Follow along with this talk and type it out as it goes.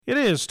It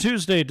is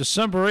Tuesday,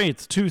 December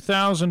 8th,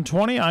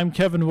 2020. I'm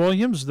Kevin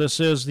Williams. This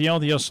is the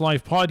LDS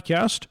Life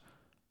Podcast.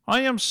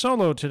 I am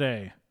solo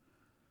today.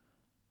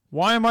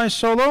 Why am I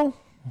solo?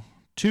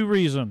 Two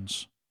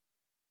reasons.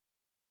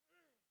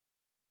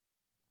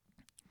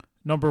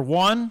 Number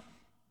one,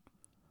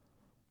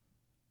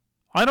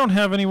 I don't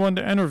have anyone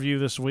to interview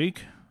this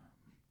week.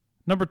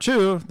 Number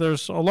two,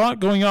 there's a lot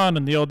going on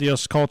in the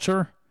LDS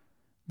culture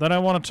that I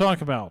want to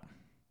talk about.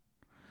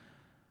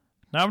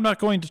 Now, I'm not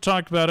going to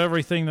talk about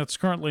everything that's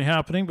currently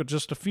happening, but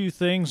just a few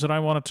things that I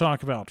want to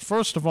talk about.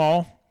 First of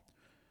all,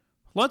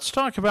 let's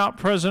talk about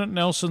President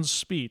Nelson's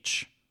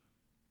speech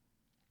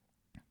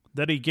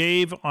that he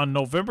gave on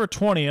November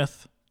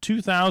 20th,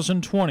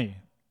 2020.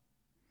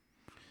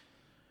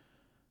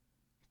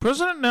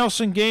 President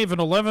Nelson gave an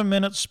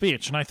 11-minute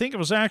speech, and I think it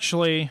was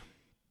actually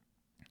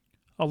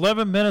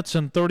 11 minutes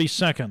and 30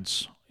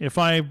 seconds, if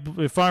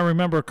I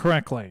remember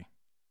correctly.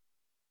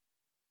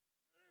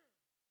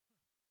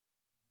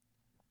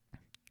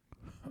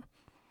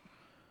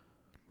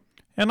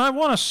 And I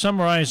want to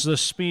summarize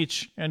this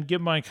speech and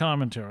give my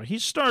commentary. He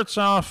starts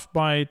off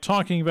by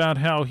talking about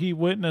how he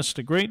witnessed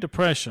a Great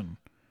Depression.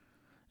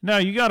 Now,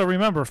 you got to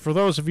remember, for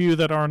those of you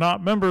that are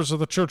not members of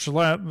the Church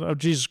of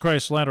Jesus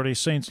Christ of Latter-day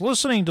Saints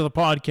listening to the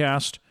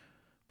podcast,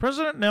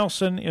 President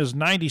Nelson is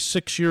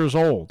 96 years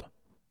old.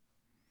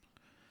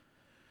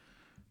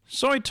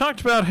 So he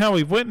talked about how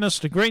he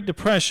witnessed a Great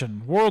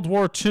Depression, World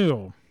War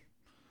II,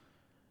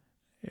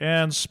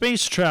 and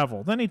space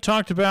travel. Then he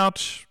talked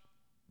about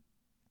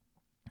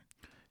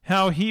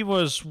how he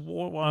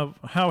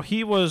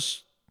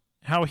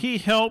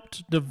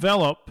helped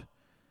develop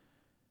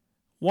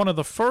one of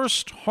the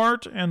first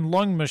heart and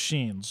lung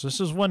machines.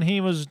 This is when he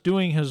was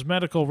doing his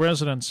medical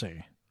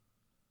residency.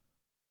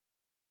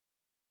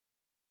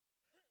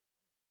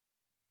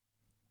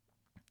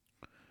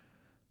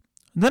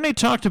 Then he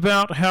talked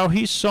about how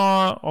he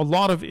saw a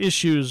lot of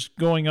issues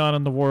going on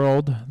in the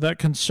world that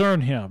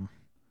concern him,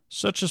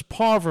 such as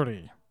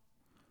poverty,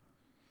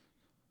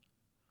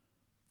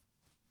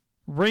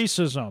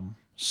 racism,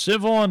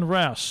 civil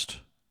unrest.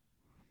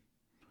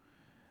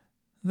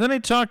 Then he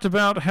talked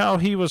about how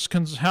he's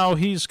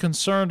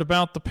concerned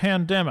about the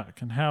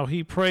pandemic and how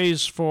he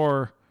prays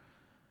for,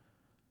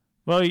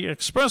 he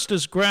expressed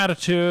his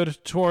gratitude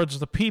towards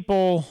the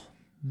people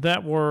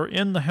that were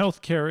in the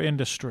healthcare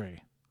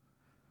industry.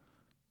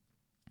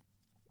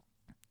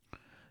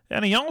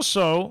 And he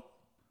also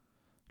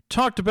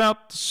talked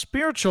about the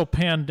spiritual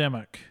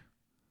pandemic.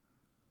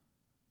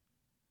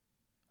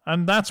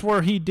 And that's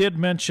where he did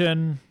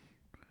mention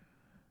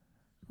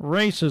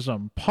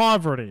racism,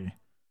 poverty,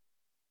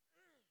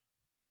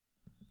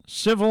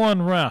 civil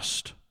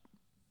unrest.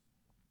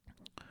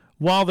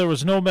 While there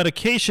was no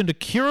medication to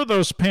cure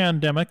those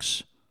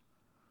pandemics,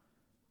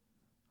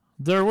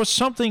 there was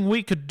something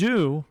we could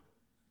do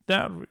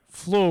that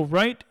flew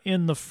right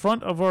in the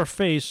front of our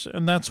face,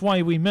 and that's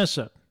why we miss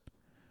it.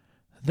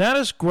 That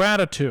is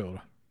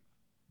gratitude.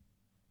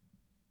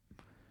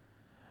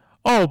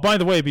 Oh, by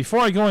the way,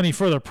 before I go any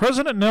further,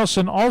 President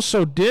Nelson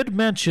also did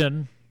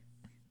mention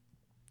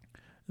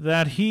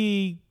that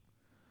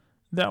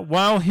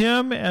while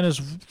him and his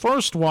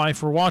first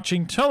wife were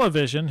watching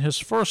television, his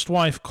first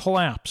wife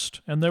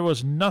collapsed, and there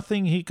was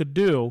nothing he could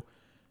do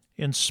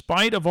in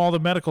spite of all the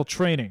medical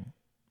training.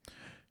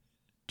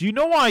 Do you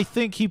know why I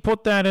think he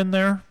put that in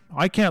there?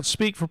 I can't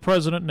speak for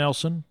President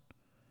Nelson,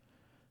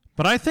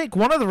 but I think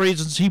one of the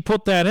reasons he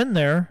put that in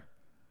there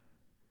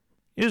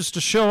is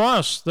to show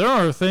us there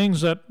are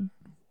things that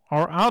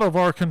are out of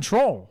our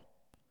control.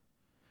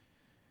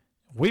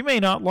 We may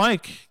not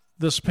like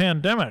this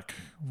pandemic.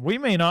 We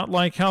may not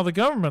like how the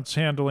government's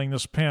handling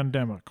this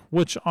pandemic,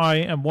 which I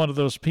am one of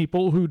those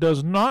people who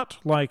does not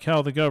like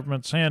how the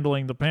government's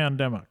handling the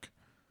pandemic.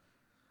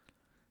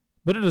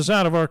 But it is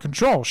out of our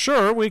control.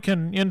 Sure, we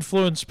can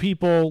influence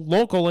people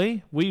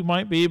locally. We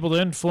might be able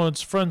to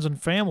influence friends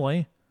and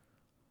family.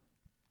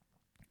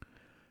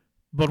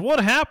 But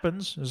what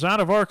happens is out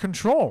of our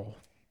control.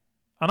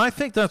 And I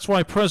think that's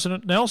why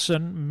President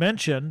Nelson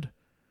mentioned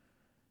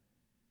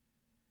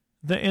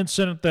the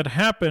incident that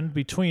happened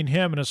between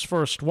him and his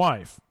first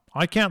wife.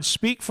 I can't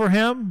speak for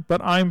him, but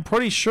I'm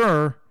pretty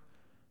sure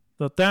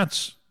that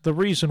that's the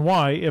reason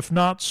why, if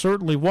not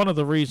certainly one of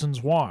the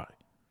reasons why.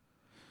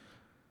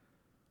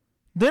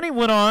 Then he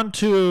went on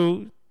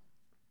to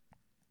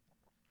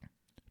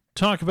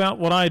talk about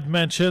what I'd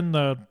mentioned,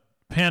 the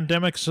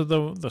pandemics of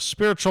the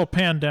spiritual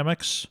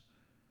pandemics.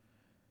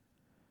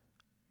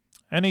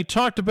 And he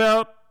talked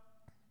about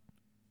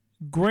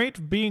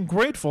being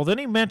grateful. Then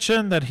he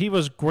mentioned that he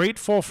was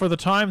grateful for the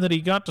time that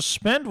he got to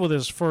spend with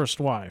his first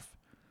wife.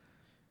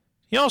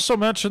 He also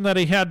mentioned that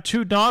he had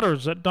 2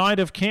 daughters that died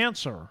of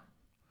cancer.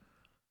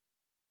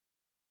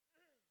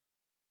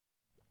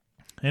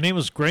 And he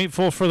was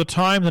grateful for the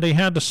time that he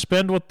had to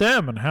spend with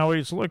them and how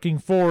he's looking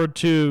forward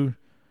to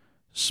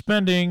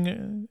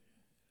spending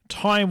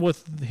time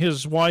with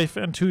his wife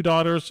and 2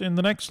 daughters in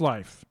the next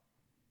life.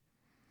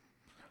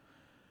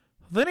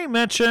 Then he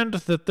mentioned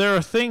that there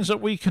are things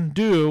that we can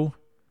do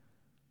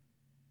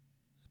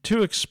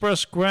to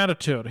express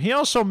gratitude. He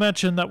also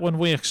mentioned that when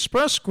we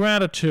express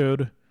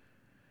gratitude,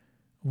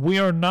 we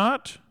are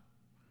not,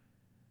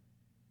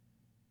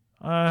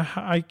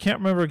 I can't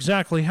remember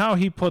exactly how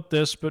he put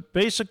this, but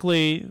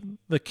basically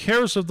the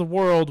cares of the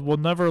world will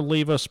never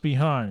leave us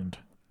behind.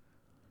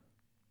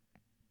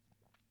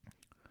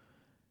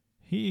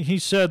 He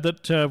said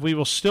that we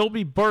will still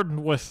be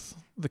burdened with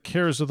the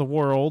cares of the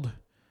world,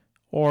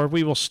 or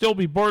we will still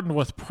be burdened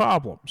with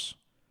problems.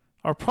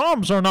 Our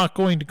problems are not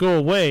going to go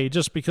away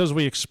just because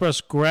we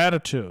express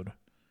gratitude.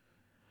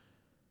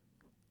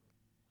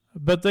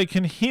 But they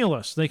can heal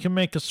us. They can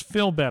make us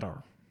feel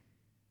better.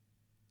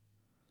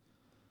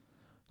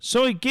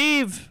 So he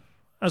gave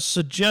a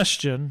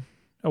suggestion,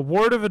 a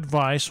word of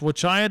advice,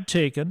 which I had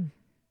taken,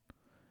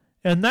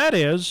 and that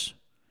is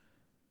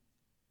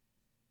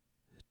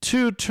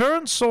to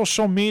turn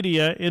social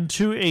media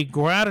into a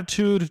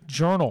gratitude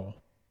journal,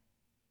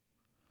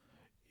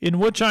 in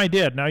which I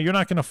did. Now, you're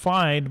not going to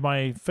find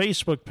my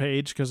Facebook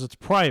page because it's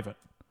private,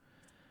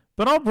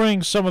 but I'll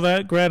bring some of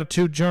that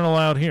gratitude journal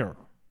out here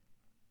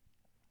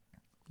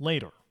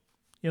later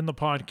in the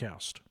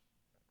podcast.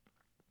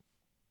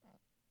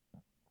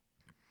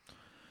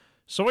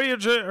 So he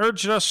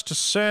urged us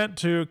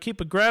to keep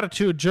a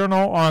gratitude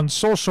journal on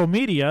social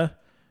media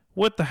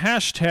with the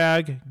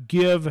hashtag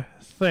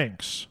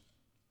 #GiveThanks.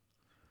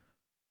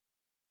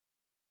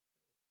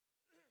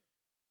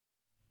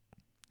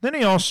 Then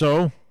he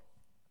also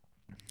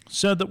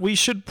said that we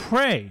should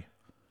pray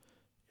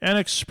and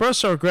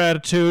express our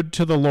gratitude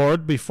to the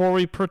Lord before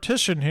we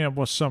petition him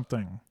with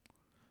something.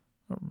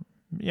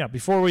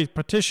 Before we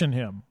petition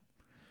him.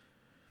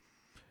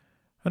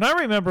 And I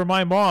remember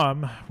my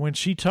mom, when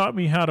she taught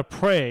me how to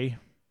pray,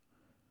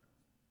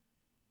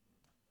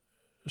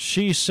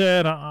 she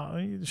said,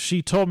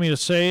 she told me to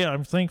say,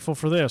 I'm thankful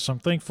for this, I'm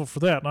thankful for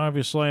that, and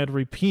obviously I had to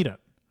repeat it.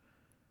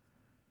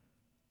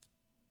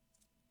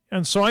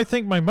 And so I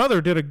think my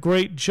mother did a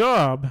great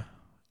job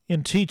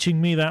in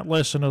teaching me that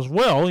lesson as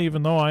well,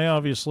 even though I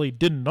obviously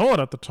didn't know it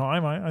at the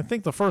time. I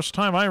think the first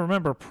time I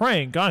remember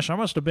praying, I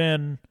must have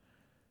been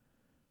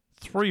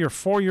 3 or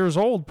 4 years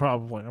old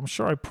probably. I'm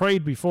sure I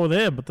prayed before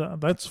then,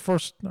 but that's the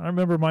first I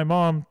remember my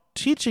mom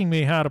teaching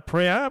me how to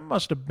pray. I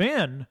must have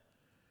been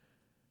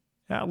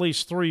at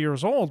least 3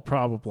 years old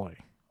probably.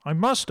 I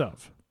must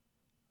have.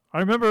 I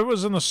remember it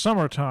was in the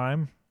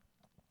summertime,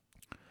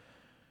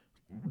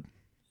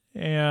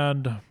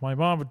 and my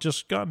mom had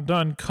just gotten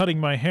done cutting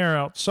my hair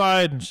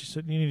outside, and she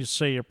said, you need to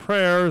say your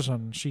prayers,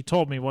 and she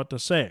told me what to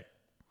say.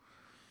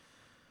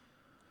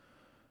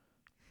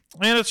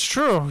 And it's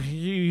true.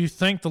 You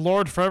thank the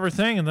Lord for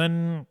everything, and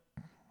then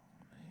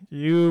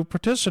you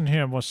petition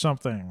him with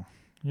something.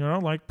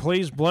 Like,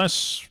 please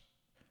bless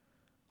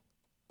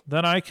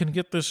that I can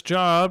get this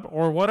job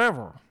or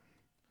whatever.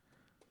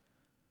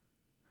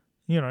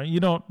 You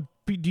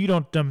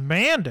don't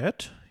demand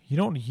it. You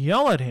don't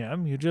yell at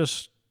him. You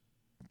just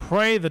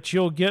pray that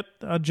you'll get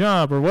a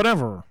job or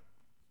whatever.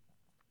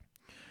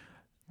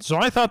 So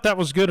I thought that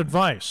was good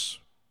advice.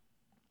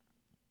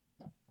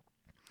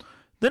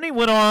 Then he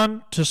went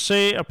on to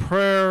say a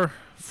prayer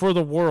for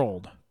the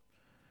world.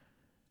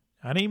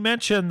 And he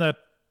mentioned that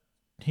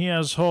he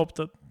has hope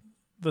that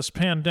this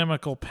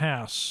pandemic will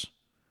pass.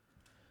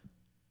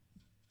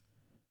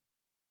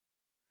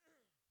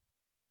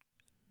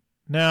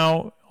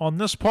 Now, on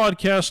this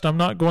podcast, I'm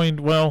not going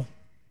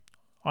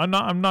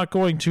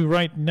to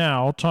right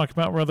now talk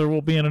about whether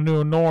we'll be in a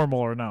new normal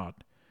or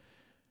not.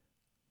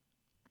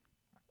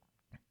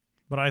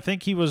 But I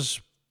think he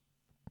was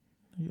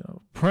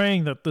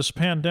praying that this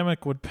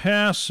pandemic would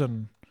pass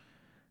and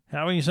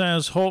how he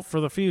has hope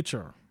for the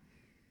future.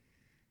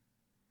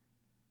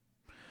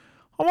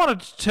 I wanted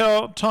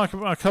to talk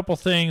about a couple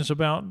things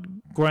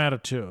about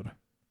gratitude.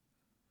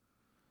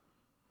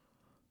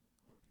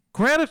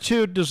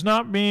 Gratitude does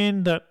not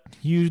mean that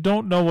you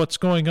don't know what's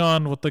going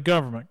on with the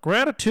government.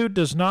 Gratitude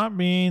does not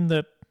mean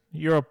that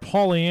you're a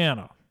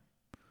Pollyanna.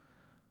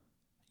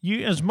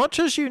 As much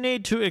as you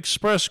need to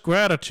express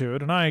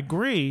gratitude, and I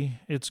agree,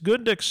 it's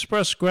good to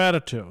express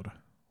gratitude.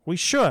 We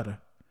should.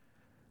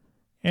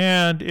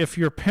 And if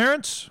your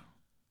parents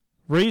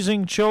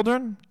raising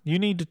children, you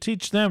need to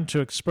teach them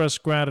to express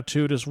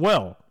gratitude as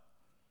well.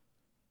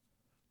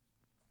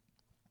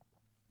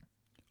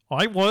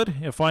 I would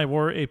if I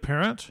were a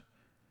parent.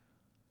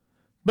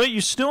 But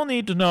you still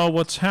need to know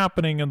what's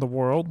happening in the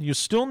world. You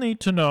still need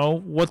to know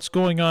what's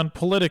going on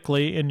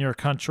politically in your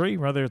country,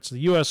 whether it's the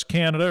U.S.,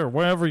 Canada, or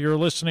wherever you're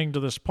listening to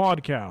this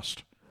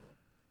podcast.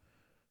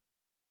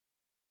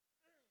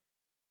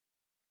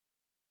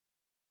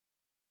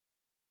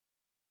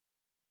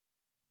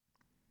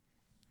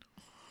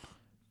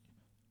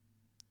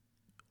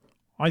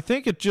 I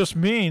think it just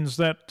means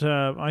that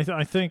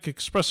I think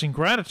expressing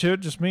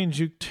gratitude just means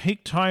you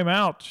take time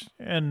out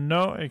and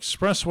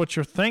express what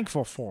you're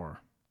thankful for.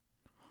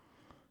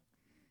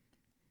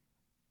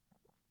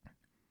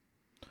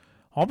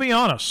 I'll be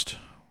honest.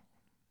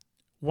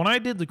 When I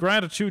did the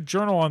gratitude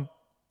journal on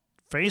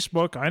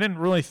Facebook, I didn't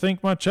really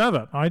think much of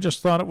it. I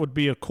just thought it would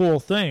be a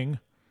cool thing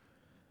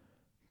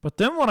But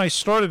then when I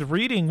started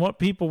reading what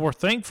people were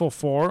thankful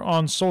for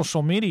on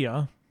social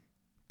media,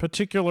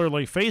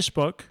 particularly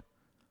Facebook,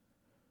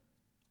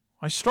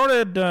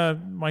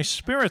 my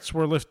spirits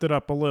were lifted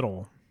up a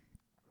little.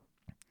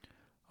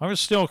 I'm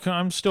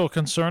still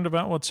concerned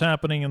about what's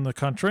happening in the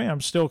country.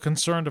 I'm still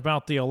concerned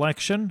about the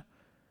election.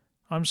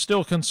 I'm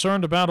still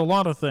concerned about a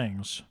lot of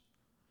things.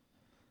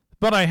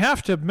 But I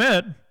have to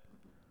admit,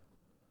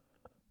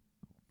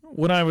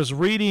 when I was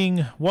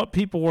reading what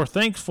people were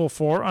thankful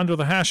for under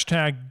the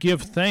hashtag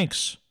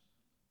 #GiveThanks,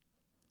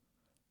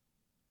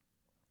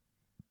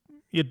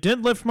 it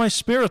did lift my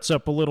spirits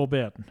up a little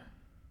bit.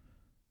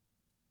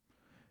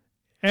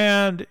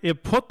 And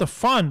it put the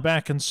fun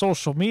back in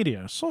social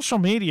media. Social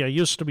media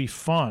used to be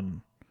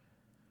fun.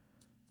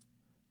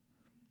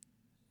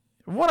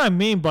 What I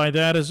mean by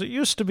that is it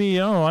used to be,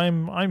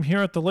 I'm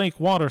here at the lake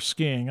water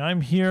skiing.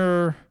 I'm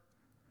here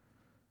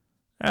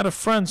at a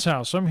friend's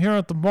house. I'm here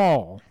at the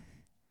mall.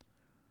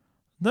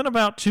 Then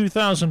about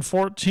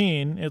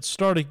 2014, it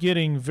started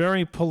getting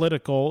very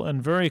political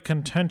and very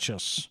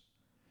contentious.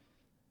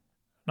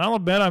 And I'll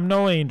admit I'm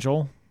no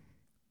angel.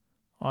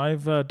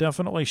 I've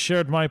definitely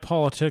shared my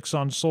politics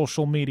on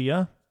social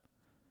media.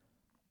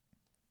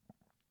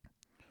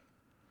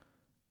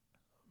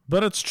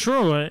 But it's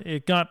true,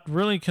 it got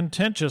really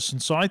contentious.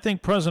 And so I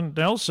think President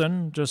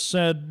Nelson just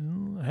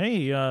said,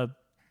 hey,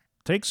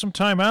 take some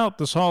time out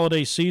this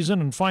holiday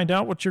season and find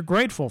out what you're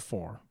grateful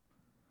for.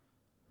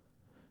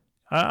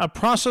 A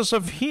process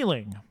of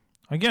healing.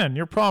 Again,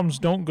 your problems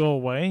don't go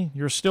away.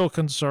 You're still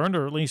concerned,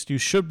 or at least you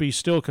should be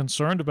still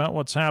concerned about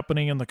what's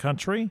happening in the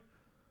country.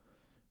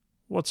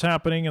 What's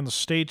happening in the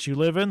state you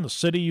live in, the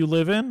city you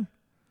live in.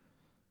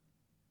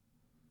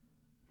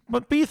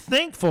 But be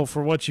thankful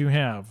for what you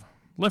have.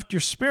 Lift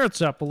your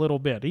spirits up a little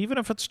bit, even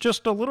if it's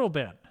just a little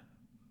bit.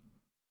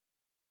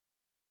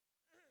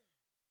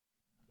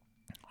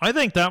 I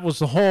think that was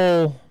the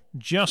whole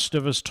gist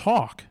of his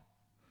talk.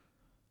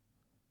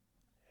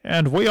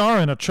 And we are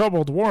in a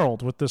troubled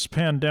world with this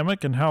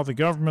pandemic and how the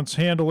government's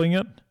handling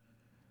it,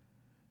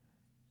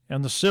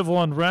 and the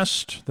civil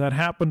unrest that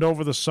happened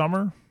over the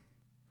summer.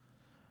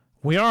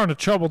 We are in a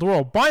troubled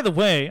world. By the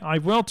way, I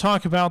will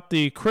talk about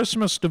the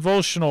Christmas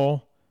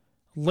devotional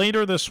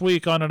later this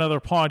week on another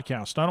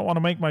podcast. I don't want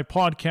to make my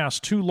podcast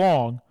too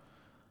long,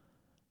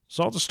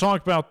 so I'll just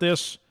talk about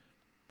this.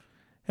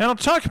 And I'll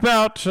talk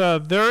about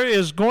there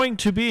is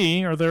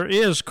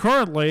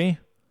currently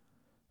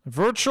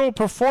virtual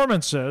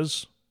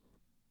performances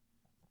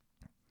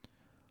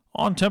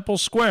on Temple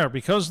Square.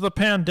 Because of the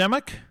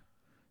pandemic,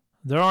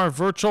 there are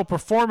virtual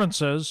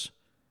performances.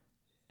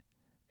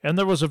 And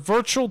there was a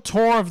virtual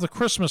tour of the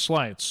Christmas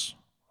lights.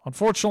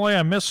 Unfortunately,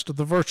 I missed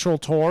the virtual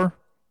tour,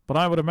 but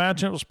I would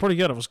imagine it was pretty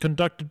good. It was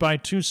conducted by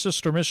 2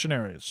 sister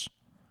missionaries.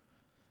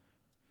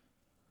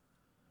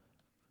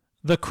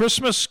 The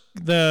Christmas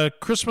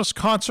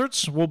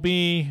concerts will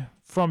be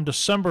from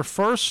December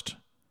 1st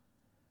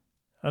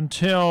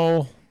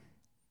until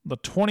the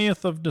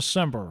 20th of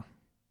December,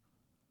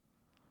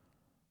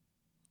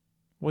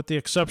 with the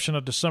exception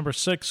of December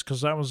 6th,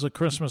 because that was the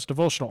Christmas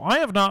devotional. I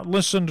have not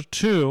listened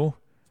to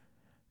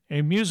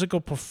a musical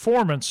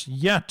performance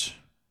yet,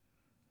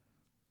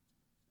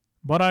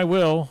 but I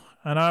will,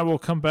 and I will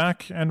come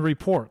back and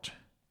report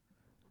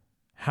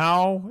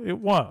how it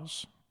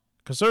was,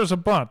 because there's a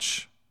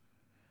bunch.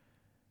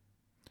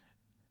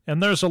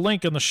 And there's a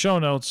link in the show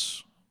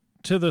notes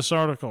to this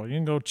article. You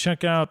can go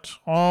check out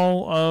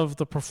all of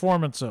the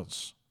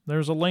performances.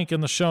 There's a link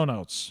in the show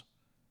notes.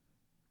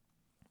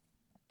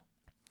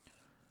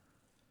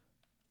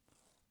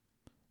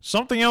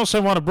 Something else I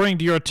want to bring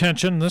to your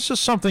attention. This is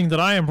something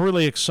that I am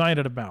really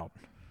excited about.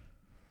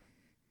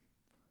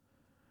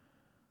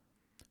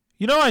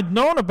 You know, I'd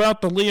known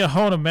about the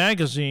Liahona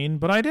magazine,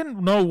 but I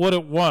didn't know what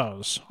it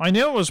was. I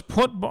knew it was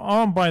put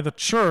on by the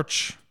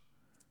church,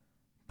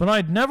 but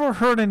I'd never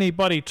heard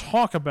anybody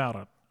talk about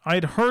it.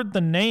 I'd heard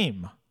the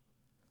name,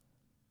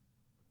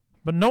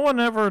 but no one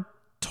ever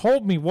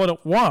told me what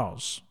it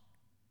was.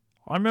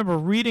 I remember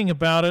reading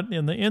about it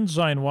in the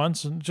Ensign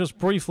once and just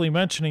briefly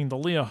mentioning the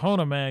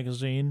Liahona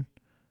magazine.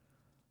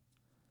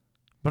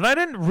 But I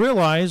didn't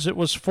realize it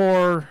was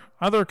for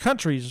other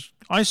countries.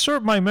 I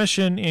served my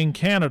mission in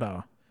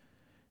Canada,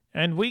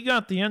 and we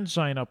got the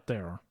Ensign up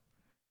there.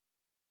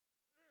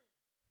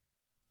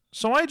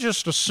 So I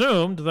just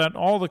assumed that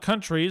all the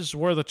countries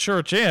where the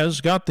church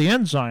is got the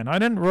Ensign. I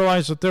didn't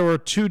realize that there were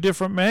 2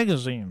 different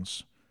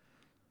magazines.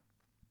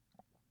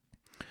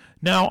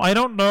 Now, I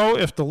don't know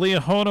if the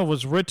Liahona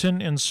was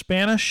written in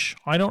Spanish.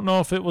 I don't know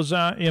if it was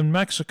in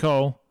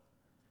Mexico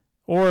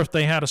or if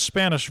they had a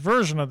Spanish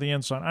version of the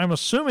Ensign. I'm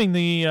assuming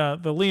the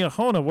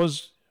Liahona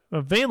was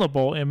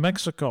available in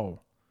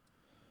Mexico.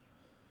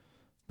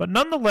 But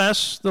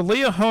nonetheless, the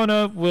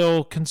Liahona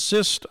will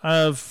consist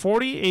of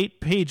 48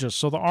 pages,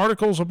 so the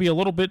articles will be a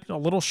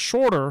little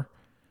shorter.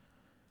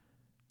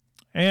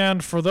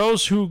 And for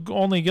those who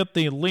only get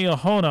the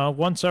Liahona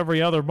once every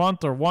other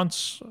month, or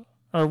once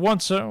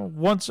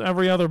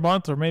every other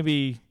month, or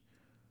maybe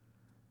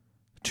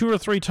 2 or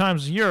 3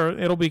 times a year,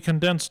 it'll be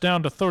condensed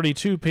down to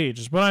 32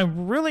 pages. But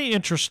I'm really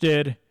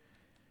interested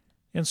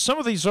in some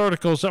of these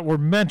articles that were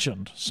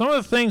mentioned. Some of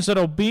the things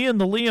that'll be in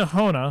the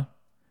Liahona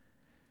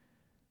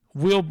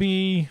will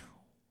be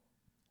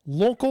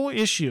local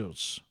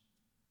issues.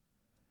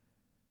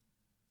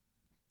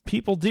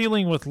 People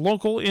dealing with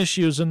local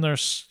issues in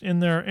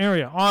their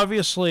area,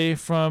 obviously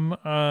from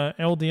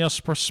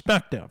LDS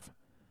perspective.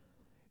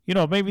 You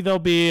know, maybe there'll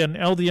be an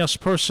LDS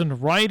person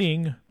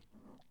writing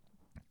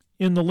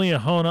in the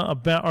Liahona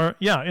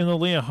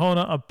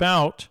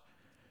about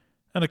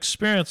an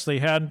experience they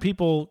had, and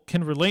people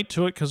can relate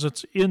to it because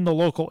it's in the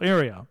local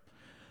area.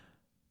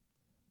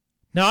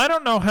 Now, I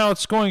don't know how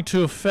it's going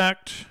to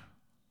affect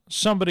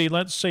somebody,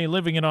 let's say,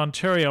 living in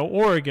Ontario,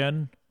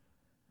 Oregon,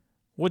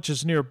 which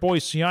is near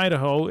Boise,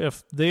 Idaho,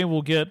 if they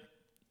will get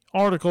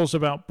articles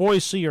about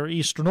Boise or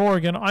Eastern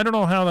Oregon. I don't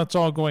know how that's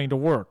all going to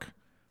work.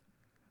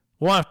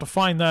 We'll have to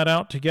find that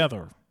out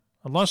together.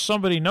 Unless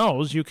somebody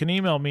knows, you can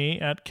email me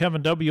at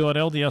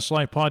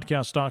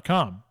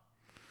kevinw@ldslifepodcast.com.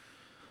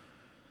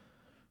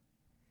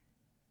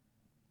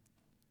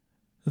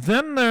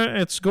 Then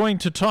it's going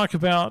to talk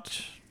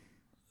about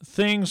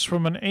things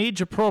from an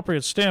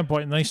age-appropriate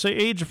standpoint. And they say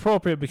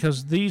age-appropriate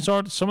because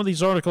some of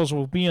these articles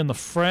will be in the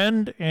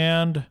Friend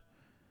and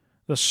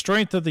the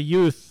Strength of the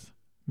Youth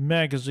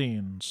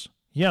magazines.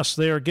 Yes,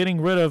 they are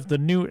getting rid of the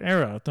New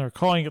Era. They're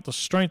calling it the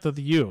Strength of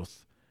the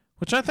Youth,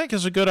 which I think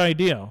is a good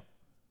idea.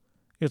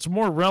 It's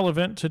more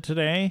relevant to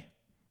today.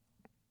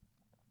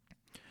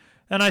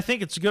 And I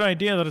think it's a good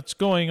idea that it's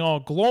going all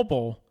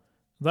global.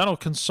 That'll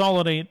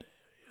consolidate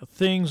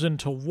things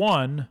into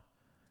one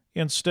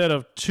instead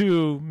of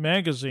 2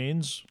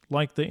 magazines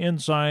like the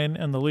Ensign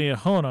and the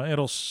Liahona.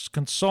 It'll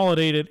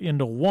consolidate it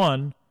into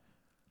one,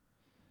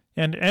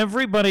 and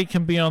everybody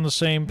can be on the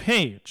same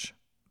page.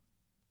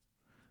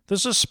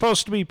 This is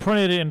supposed to be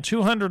printed in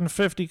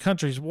 250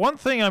 countries. One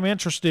thing I'm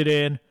interested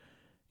in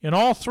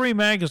all 3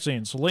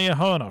 magazines,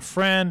 Liahona,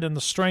 Friend, and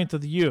the Strength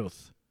of the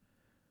Youth,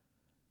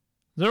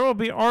 there will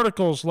be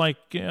articles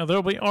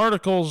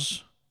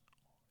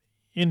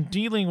in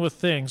dealing with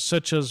things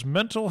such as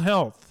mental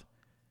health,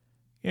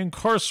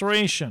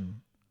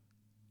 incarceration,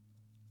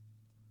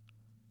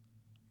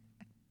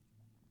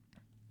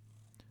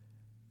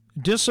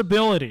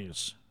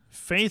 disabilities,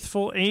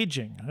 faithful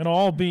aging. It'll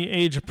all be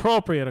age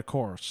appropriate, of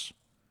course.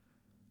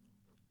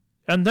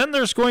 And then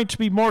there's going to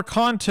be more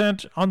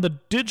content on the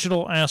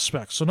digital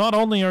aspect. So not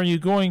only are you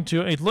going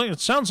to, it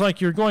sounds like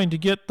you're going to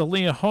get the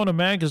Liahona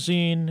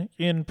magazine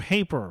in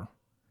paper,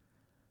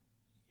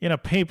 in a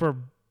paper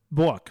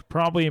book,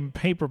 probably in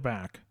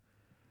paperback.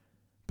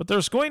 But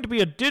there's going to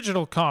be a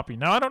digital copy.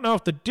 Now, I don't know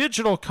if the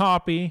digital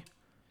copy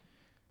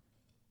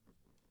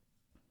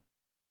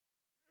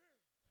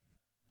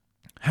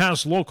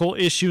has local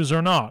issues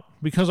or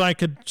not, because I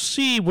could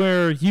see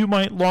where you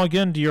might log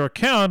into your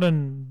account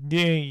and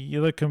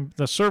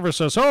the server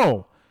says,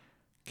 oh,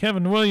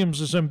 Kevin Williams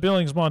is in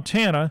Billings,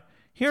 Montana.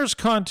 Here's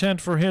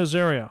content for his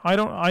area. I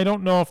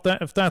don't know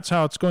if that's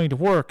how it's going to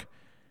work.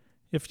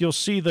 If you'll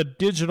see the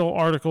digital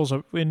articles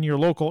in your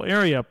local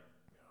area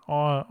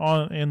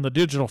in the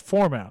digital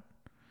format.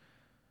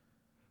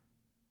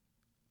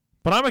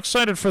 But I'm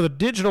excited for the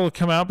digital to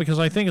come out because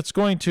I think it's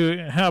going to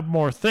have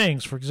more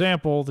things. For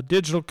example, the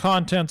digital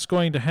content's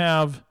going to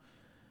have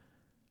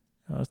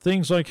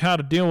things like how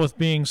to deal with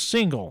being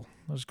single.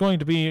 There's going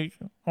to be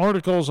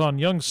articles on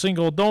young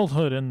single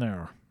adulthood in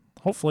there.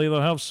 Hopefully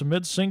they'll have some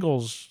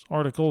mid-singles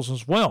articles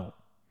as well.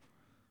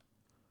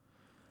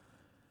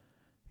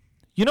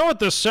 You know what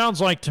this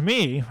sounds like to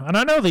me? And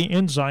I know the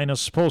Ensign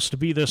is supposed to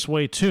be this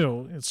way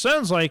too. It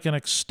sounds like an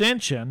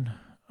extension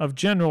of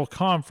General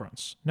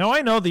Conference. Now,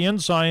 I know the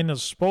Ensign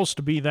is supposed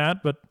to be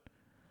that, but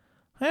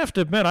I have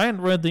to admit, I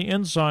hadn't read the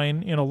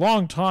Ensign in a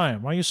long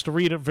time. I used to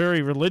read it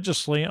very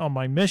religiously on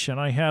my mission.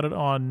 I had it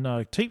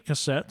on tape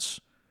cassettes,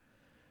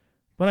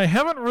 but I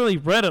haven't really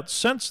read it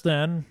since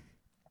then,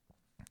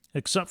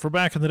 except for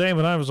back in the day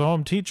when I was a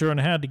home teacher and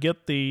had to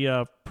get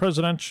the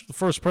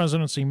first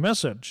presidency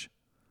message.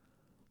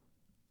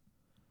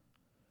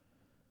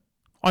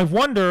 I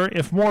wonder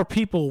if more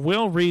people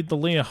will read the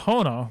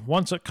Liahona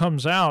once it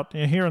comes out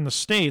here in the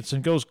States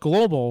and goes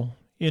global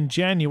in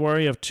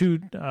January of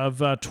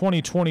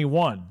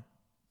 2021.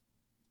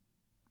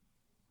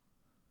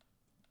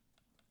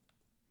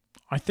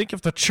 I think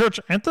if the church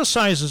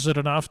emphasizes it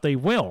enough, they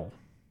will.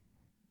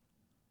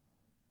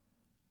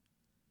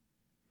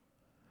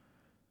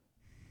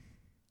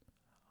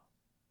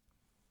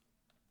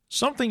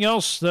 Something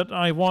else that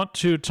I want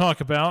to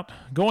talk about,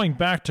 going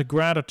back to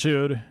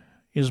gratitude,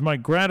 is my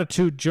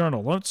gratitude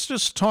journal. Let's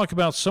just talk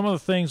about some of the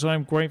things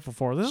I'm grateful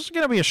for. This is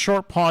going to be a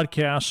short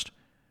podcast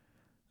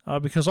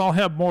because I'll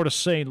have more to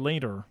say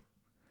later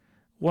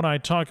when I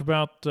talk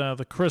about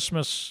the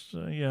Christmas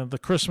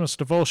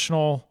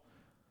devotional.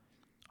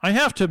 I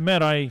have to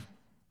admit, I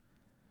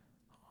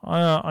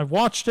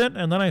watched it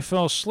and then I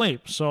fell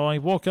asleep. So I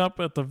woke up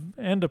at the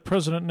end of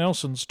President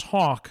Nelson's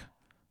talk.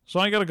 So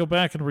I got to go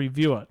back and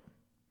review it.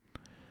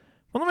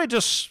 Well, let me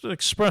just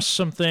express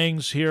some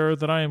things here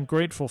that I am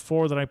grateful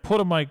for that I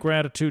put in my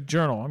gratitude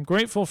journal. I'm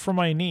grateful for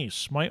my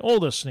niece, my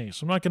oldest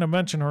niece. I'm not going to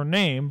mention her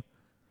name,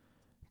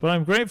 but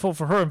I'm grateful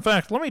for her. In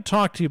fact, let me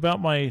talk to you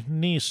about my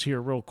niece here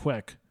real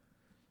quick.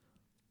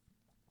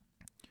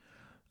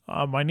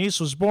 My niece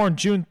was born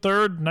June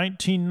 3rd,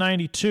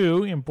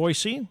 1992 in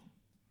Boise.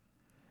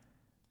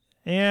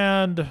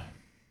 And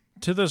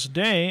to this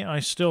day, I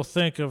still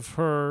think of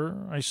her.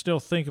 I still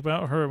think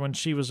about her when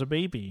she was a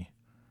baby,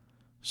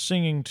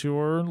 singing to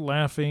her,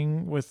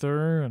 laughing with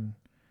her. And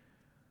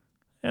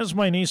as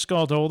my niece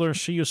got older,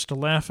 she used to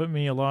laugh at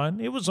me a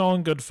lot. It was all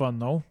in good fun,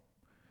 though.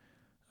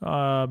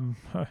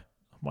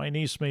 My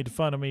niece made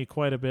fun of me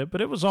quite a bit,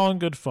 but it was all in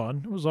good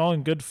fun. It was all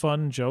in good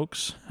fun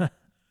jokes.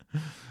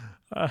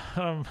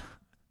 I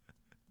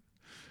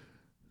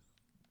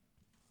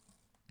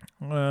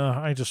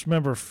just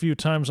remember a few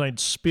times I'd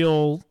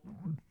spill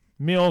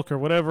milk or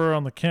whatever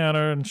on the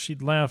counter, and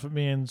she'd laugh at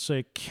me and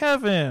say,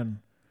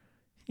 "Kevin,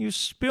 you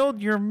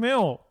spilled your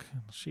milk."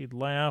 She'd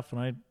laugh, and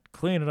I'd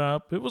clean it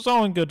up. It was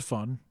all in good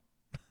fun.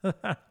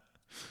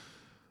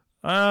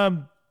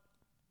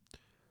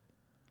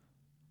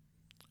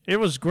 It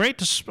was great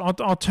to.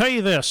 I'll tell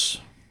you this.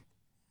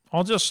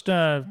 I'll just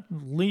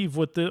leave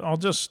with the. I'll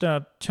just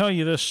tell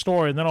you this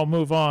story, and then I'll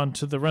move on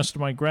to the rest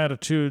of my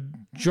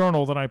gratitude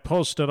journal that I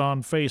posted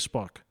on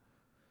Facebook.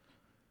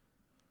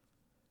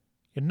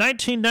 In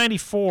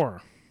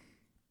 1994,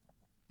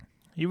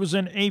 it was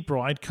in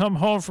April. I'd come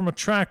home from a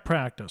track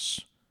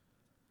practice.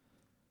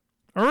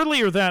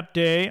 Earlier that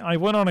day, I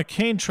went on a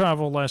cane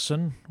travel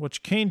lesson,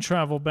 which cane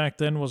travel back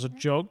then was a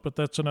joke, but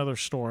that's another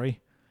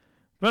story.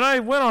 But I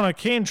went on a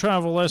cane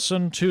travel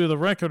lesson to the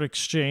Record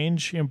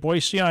Exchange in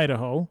Boise,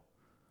 Idaho.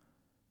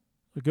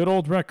 The good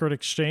old Record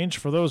Exchange,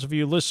 for those of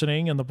you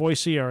listening in the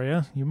Boise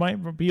area. You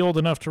might be old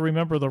enough to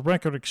remember the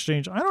Record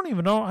Exchange. I don't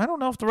even know. I don't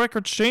know if the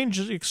Record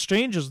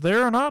Exchange is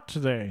there or not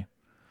today.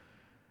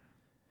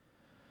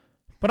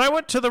 But I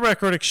went to the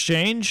Record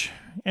Exchange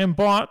and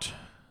bought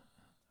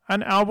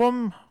an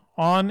album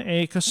on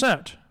a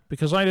cassette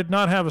because I did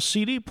not have a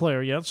CD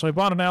player yet, so I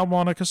bought an album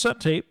on a cassette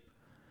tape.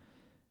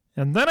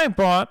 And then I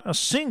bought a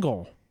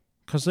single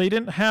because they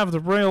didn't have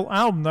the real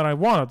album that I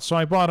wanted. So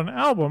I bought an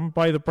album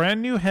by the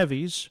Brand New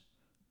Heavies.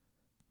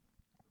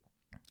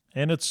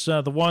 And it's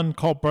the one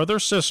called Brother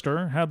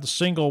Sister. Had the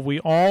single we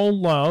all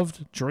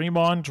loved, Dream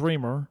On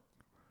Dreamer.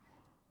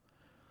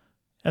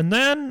 And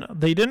then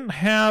they didn't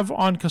have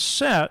on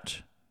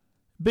cassette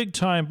Big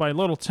Time by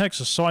Little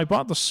Texas. So I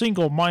bought the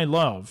single My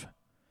Love.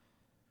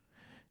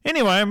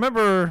 Anyway, I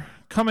remember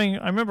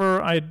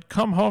I'd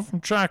come home from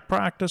track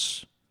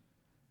practice.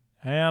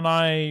 And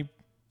I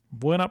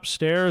went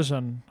upstairs,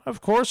 and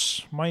of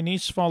course, my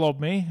niece followed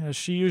me, as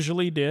she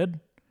usually did.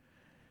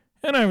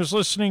 And I was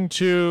listening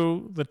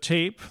to the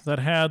tape that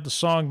had the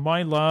song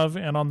My Love,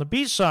 and on the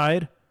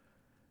B-side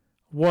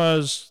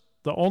was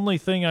The Only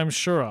Thing I'm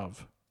Sure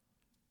Of.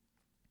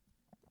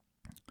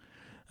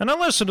 And I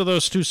listened to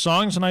those two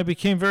songs, and I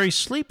became very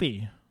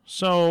sleepy.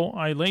 So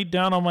I laid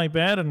down on my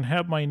bed and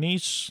had my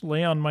niece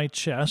lay on my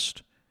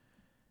chest.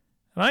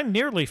 And I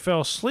nearly fell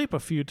asleep a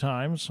few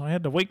times. I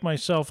had to wake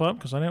myself up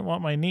because I didn't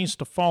want my niece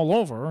to fall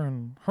over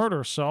and hurt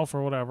herself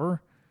or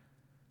whatever.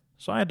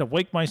 So I had to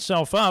wake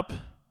myself up.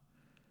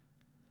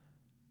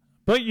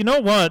 But you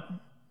know what?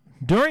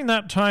 During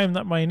that time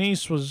that my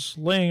niece was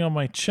laying on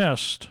my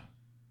chest,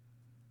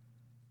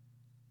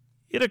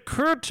 it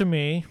occurred to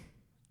me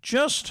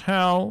just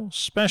how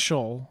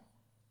special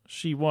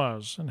she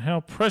was and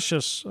how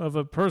precious of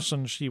a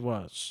person she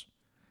was.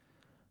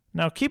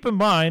 Now, keep in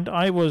mind,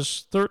 I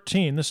was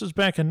 13. This is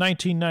back in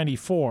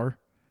 1994.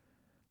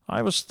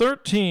 I was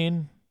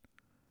 13,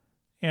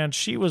 and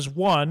she was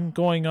 1,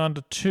 going on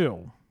to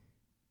 2.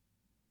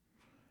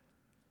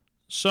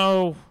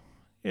 So,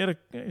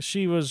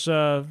 she was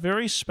a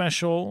very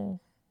special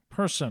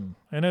person.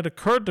 And it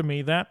occurred to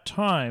me that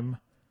time,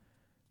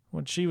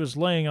 when she was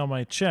laying on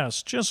my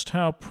chest, just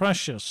how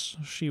precious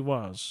she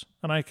was.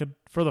 And I could,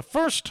 for the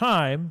first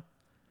time,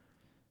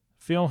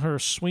 feel her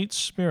sweet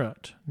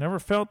spirit. Never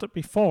felt it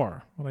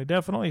before, but I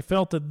definitely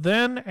felt it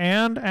then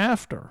and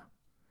after.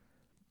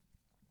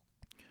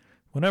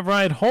 Whenever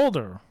I'd hold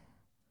her,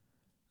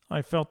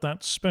 I felt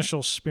that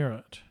special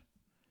spirit.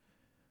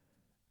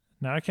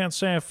 Now, I can't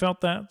say I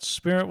felt that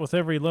spirit with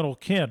every little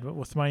kid, but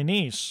with my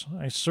niece,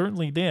 I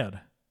certainly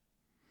did.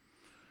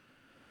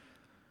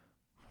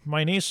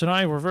 My niece and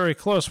I were very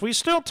close. We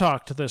still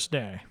talk to this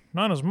day.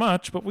 Not as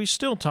much, but we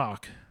still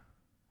talk.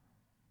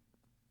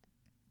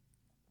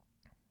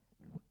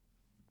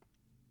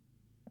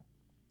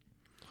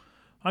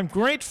 I'm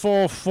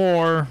grateful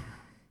for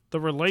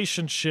the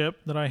relationship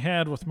that I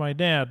had with my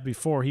dad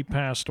before he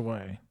passed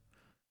away.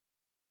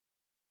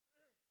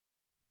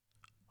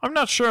 I'm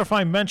not sure if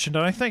I mentioned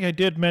it. I think I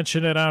did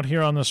mention it out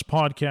here on this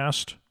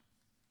podcast.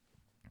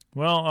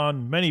 Well,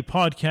 on many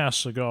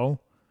podcasts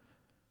ago,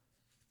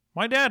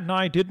 my dad and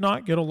I did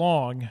not get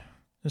along,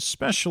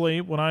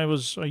 especially when I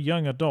was a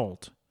young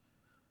adult.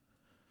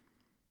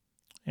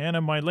 and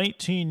in my late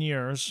teen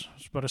years,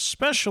 but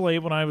especially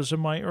when I was in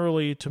my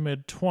early to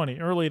late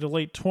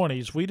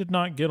 20s, we did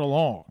not get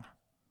along.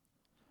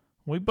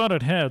 We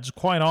butted heads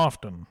quite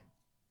often.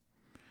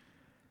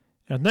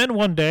 And then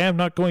one day, I'm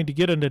not going to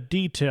get into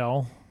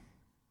detail,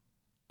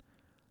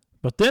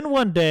 but then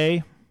one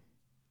day,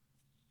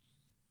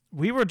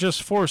 we were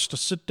just forced to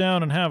sit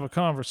down and have a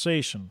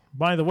conversation.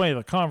 By the way,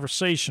 the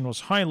conversation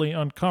was highly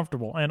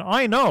uncomfortable, and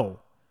I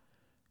know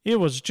it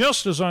was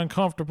just as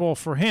uncomfortable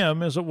for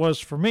him as it was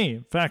for me.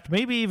 In fact,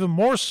 maybe even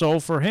more so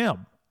for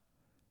him.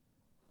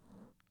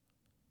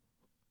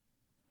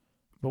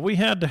 But we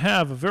had to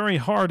have a very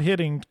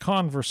hard-hitting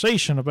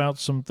conversation about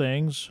some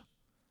things.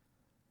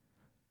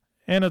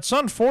 And it's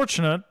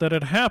unfortunate that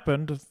it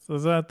happened,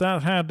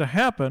 that had to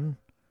happen.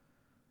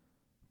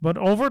 But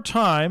over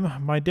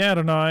time, my dad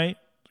and I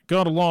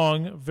got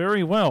along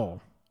very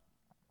well.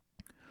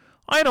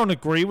 I don't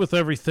agree with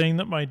everything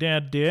that my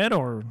dad did,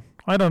 or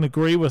I don't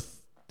agree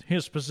with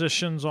his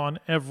positions on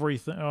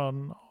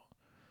everything.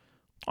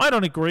 I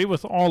don't agree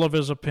with all of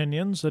his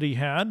opinions that he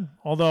had,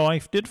 although I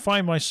did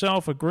find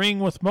myself agreeing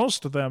with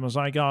most of them as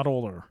I got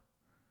older.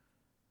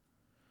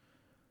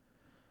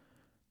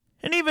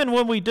 And even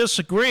when we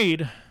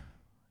disagreed,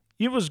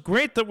 it was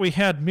great that we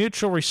had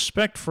mutual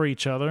respect for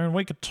each other and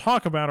we could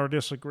talk about our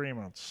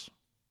disagreements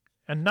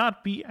and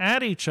not be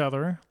at each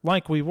other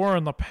like we were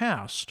in the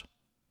past.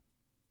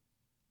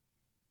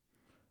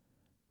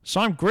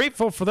 So I'm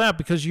grateful for that,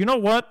 because you know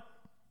what?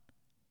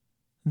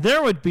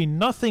 There would be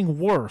nothing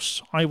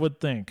worse, I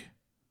would think,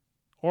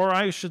 or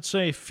I should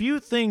say few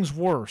things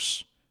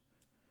worse,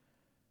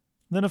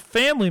 than a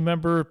family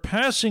member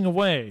passing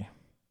away,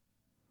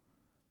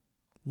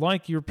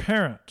 like your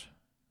parent,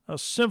 a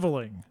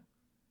sibling,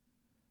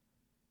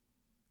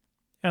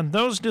 and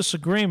those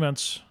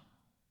disagreements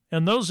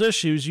and those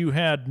issues you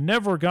had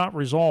never got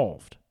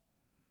resolved.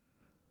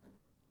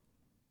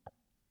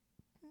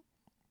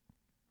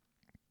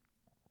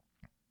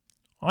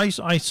 I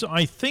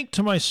think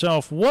to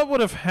myself, what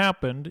would have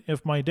happened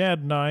if my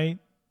dad and I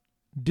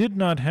did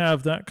not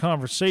have that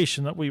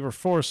conversation that we were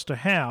forced to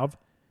have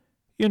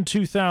in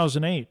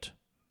 2008?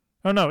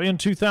 Oh, no, in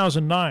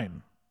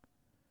 2009.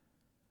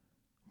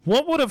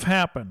 What would have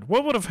happened?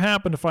 What would have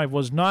happened if I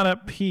was not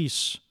at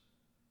peace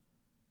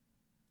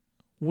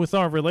with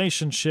our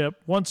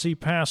relationship once he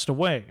passed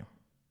away?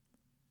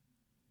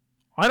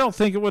 I don't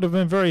think it would have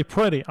been very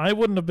pretty. I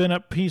wouldn't have been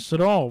at peace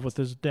at all with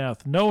his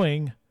death,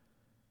 knowing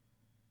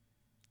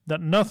that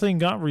nothing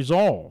got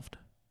resolved.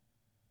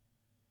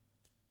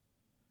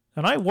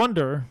 And I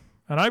wonder,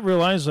 and I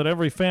realize that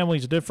every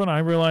family's different. I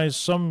realize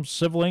some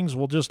siblings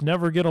will just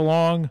never get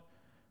along.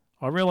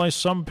 I realize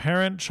some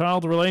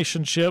parent-child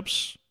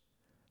relationships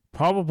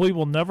probably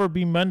will never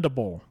be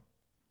mendable.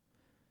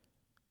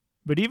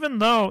 But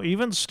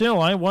even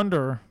still, I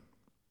wonder,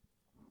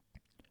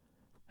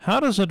 how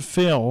does it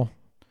feel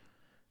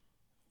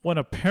when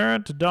a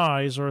parent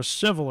dies or a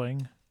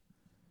sibling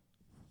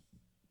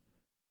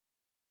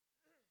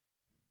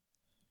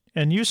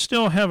and you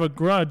still have a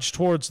grudge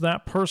towards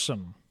that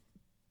person?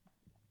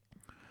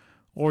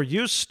 Or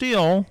you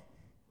still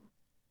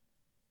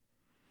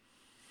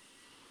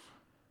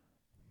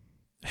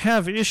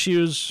have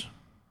issues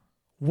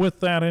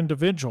with that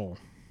individual.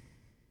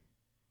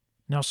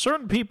 Now,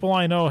 certain people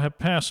I know have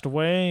passed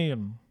away,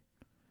 and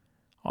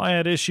I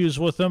had issues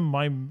with them.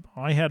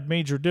 I had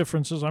major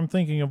differences. I'm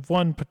thinking of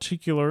one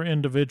particular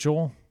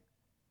individual.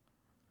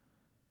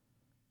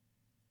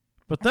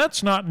 But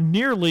that's not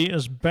nearly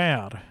as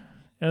bad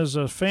as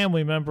a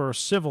family member or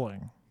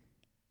sibling.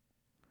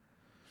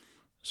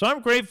 So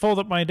I'm grateful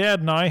that my dad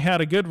and I had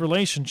a good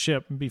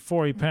relationship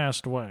before he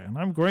passed away. And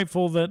I'm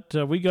grateful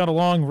that we got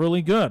along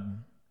really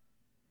good.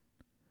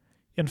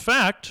 In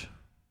fact,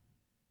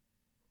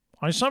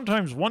 I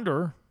sometimes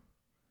wonder,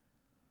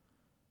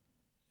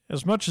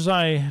 as much as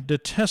I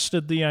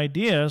detested the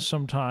idea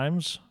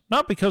sometimes,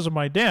 not because of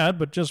my dad,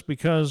 but just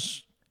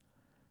because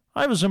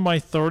I was in my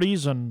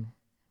 30s and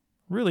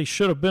really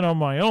should have been on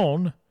my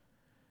own,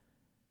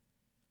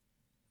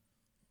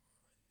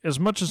 as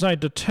much as I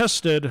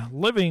detested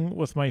living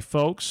with my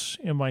folks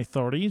in my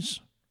 30s,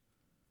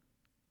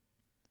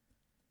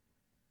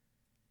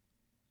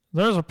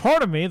 there's a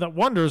part of me that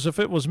wonders if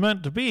it was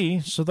meant to be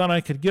so that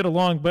I could get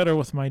along better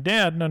with my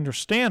dad and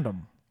understand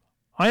him.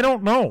 I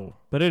don't know,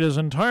 but it is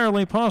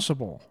entirely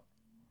possible.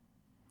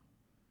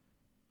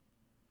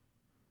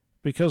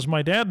 Because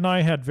my dad and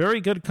I had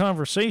very good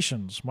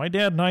conversations. My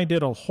dad and I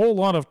did a whole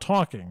lot of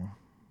talking.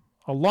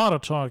 A lot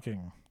of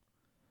talking.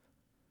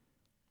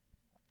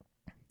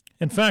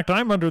 In fact,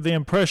 I'm under the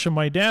impression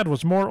my dad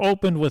was more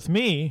open with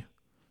me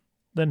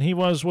than he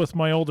was with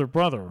my older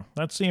brother.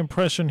 That's the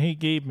impression he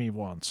gave me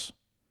once.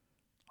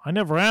 I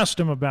never asked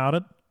him about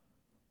it,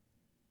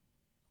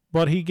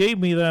 but he gave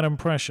me that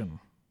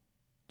impression.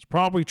 It's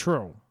probably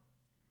true.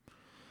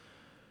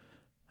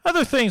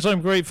 Other things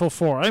I'm grateful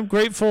for. I'm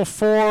grateful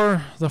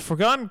for The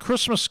Forgotten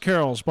Christmas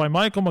Carols by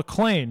Michael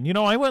McLean. You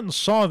know, I went and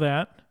saw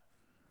that,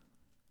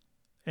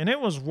 and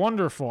it was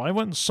wonderful. I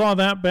went and saw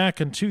that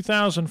back in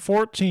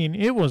 2014.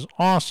 It was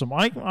awesome.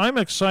 I'm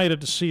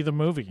excited to see the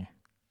movie.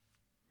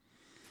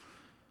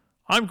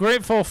 I'm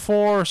grateful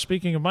for,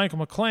 speaking of Michael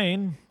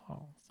McLean,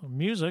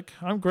 music,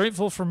 I'm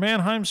grateful for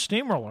Mannheim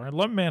Steamroller. I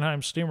love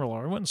Mannheim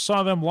Steamroller. I went and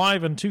saw them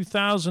live in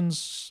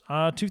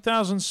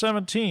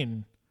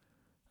 2017,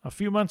 a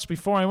few months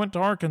before I went to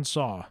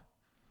Arkansas.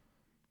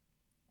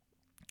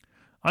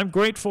 I'm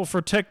grateful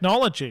for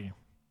technology,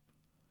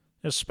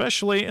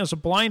 especially as a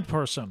blind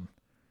person,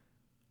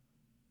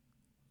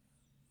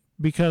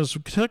 because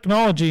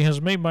technology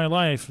has made my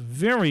life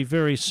very,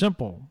 very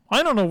simple.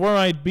 I don't know where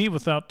I'd be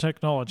without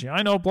technology.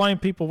 I know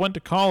blind people went to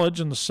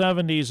college in the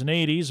 70s and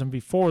 80s and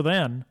before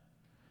then,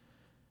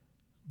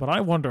 but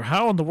I wonder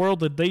how in the world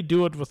did they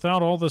do it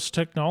without all this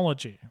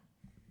technology?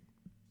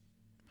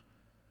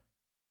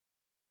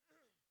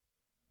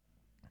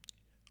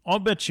 I'll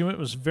bet you it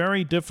was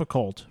very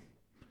difficult.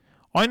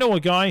 I know a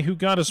guy who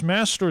got his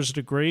master's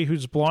degree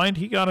who's blind.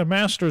 He got a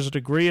master's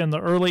degree in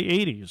the early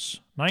 80s,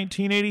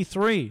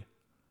 1983.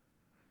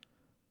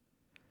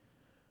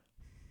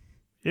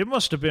 It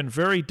must have been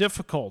very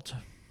difficult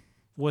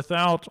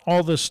without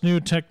all this new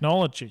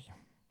technology.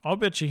 I'll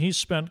bet you he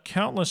spent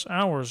countless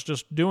hours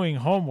just doing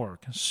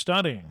homework,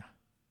 studying.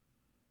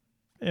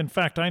 In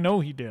fact, I know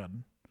he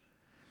did.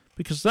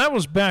 Because that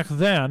was back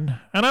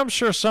then, and I'm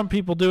sure some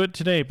people do it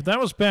today, but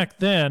that was back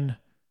then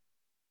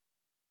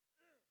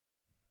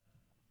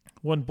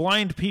when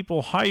blind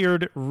people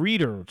hired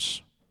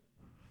readers.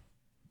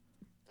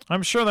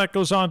 I'm sure that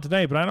goes on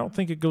today, but I don't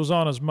think it goes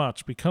on as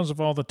much because of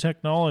all the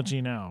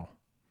technology now.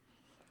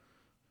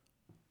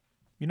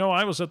 You know,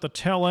 I was at the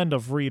tail end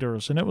of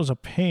readers, and it was a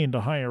pain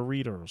to hire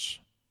readers.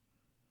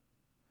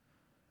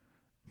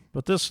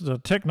 But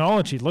the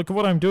technology, look at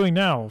what I'm doing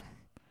now.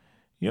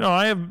 You know,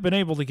 I haven't been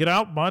able to get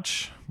out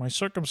much. My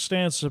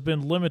circumstances have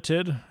been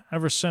limited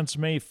ever since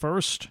May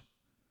 1st.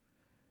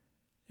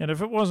 And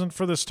if it wasn't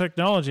for this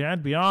technology,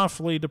 I'd be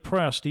awfully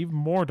depressed, even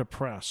more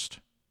depressed.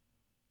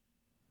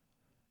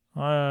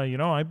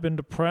 I've been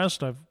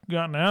depressed. I've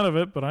gotten out of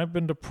it, but I've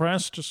been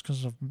depressed just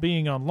because of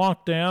being on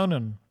lockdown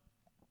and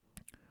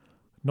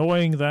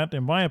knowing that,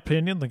 in my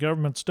opinion, the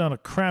government's done a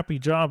crappy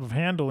job of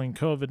handling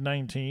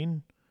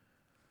COVID-19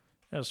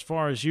 as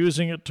far as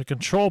using it to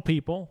control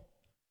people.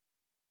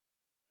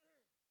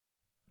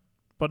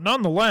 But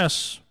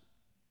nonetheless,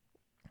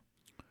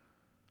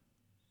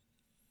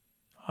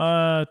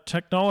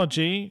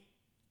 technology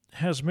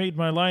has made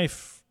my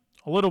life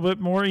a little bit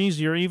more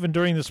easier even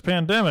during this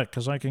pandemic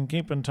because I can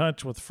keep in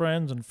touch with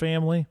friends and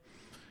family.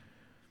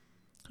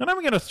 And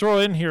I'm going to throw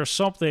in here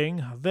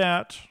something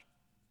that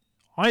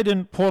I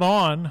didn't put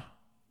on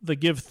the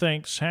Give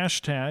Thanks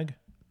hashtag,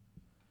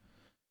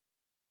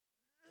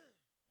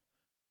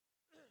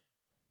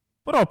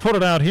 but I'll put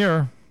it out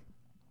here.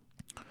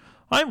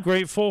 I'm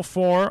grateful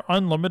for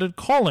unlimited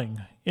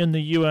calling in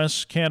the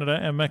U.S., Canada,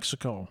 and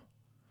Mexico.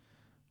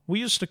 We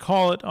used to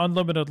call it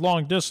unlimited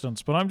long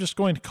distance, but I'm just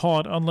going to call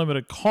it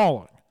unlimited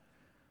calling.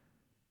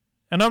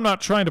 And I'm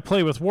not trying to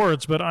play with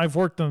words, but I've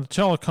worked in the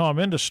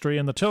telecom industry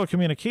and the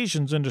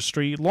telecommunications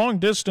industry. Long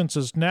distance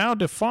is now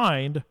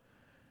defined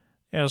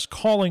as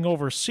calling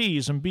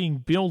overseas and being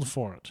billed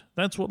for it.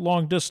 That's what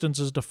long distance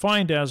is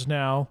defined as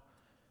now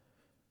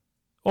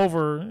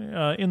over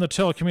in the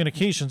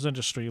telecommunications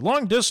industry.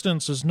 Long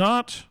distance is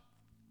not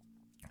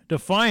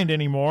defined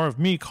anymore of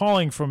me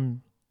calling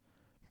from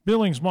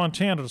Billings,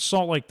 Montana to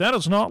Salt Lake. That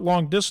is not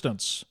long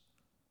distance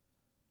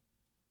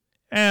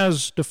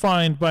as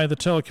defined by the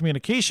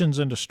telecommunications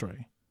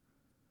industry.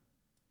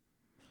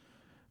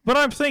 But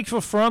I'm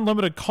thankful for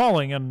unlimited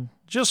calling, and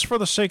just for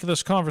the sake of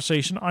this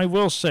conversation, I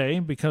will say,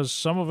 because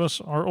some of us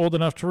are old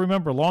enough to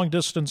remember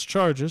long-distance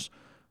charges,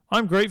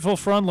 I'm grateful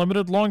for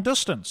unlimited long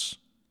distance,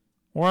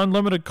 or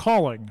unlimited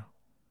calling,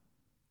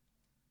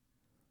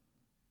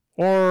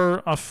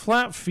 or a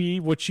flat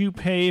fee which you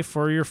pay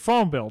for your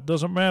phone bill.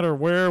 Doesn't matter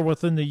where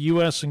within the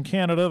U.S. and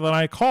Canada that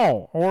I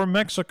call, or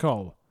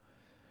Mexico.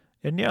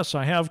 And yes,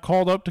 I have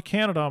called up to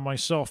Canada on my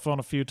cell phone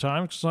a few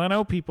times because I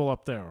know people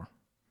up there.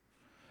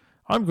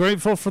 I'm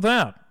grateful for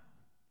that.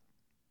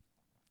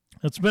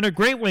 It's been a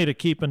great way to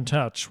keep in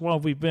touch while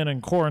we've been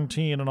in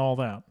quarantine and all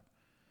that,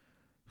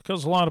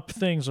 because a lot of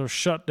things are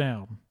shut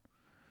down.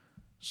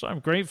 So I'm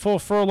grateful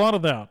for a lot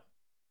of that.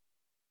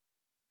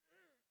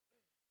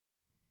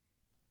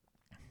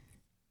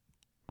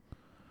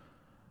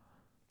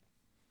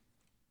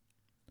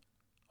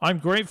 I'm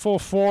grateful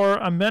for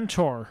a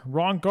mentor,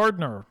 Ron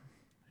Gardner,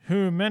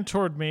 who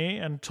mentored me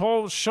and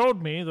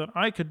showed me that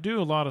I could do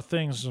a lot of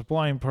things as a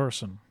blind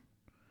person.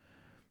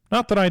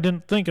 Not that I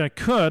didn't think I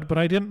could, but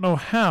I didn't know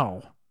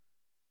how.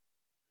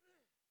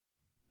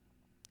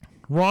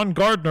 Ron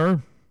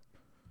Gardner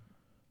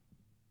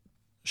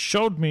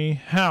showed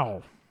me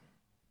how.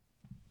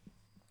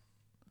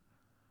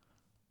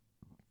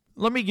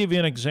 Let me give you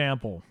an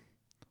example.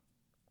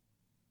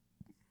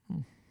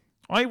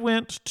 I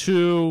went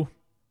to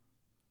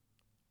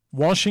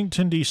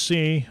Washington,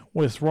 D.C.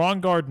 with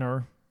Ron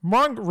Gardner.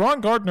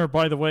 Ron Gardner,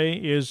 by the way,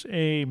 was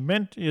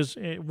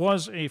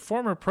a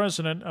former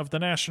president of the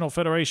National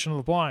Federation of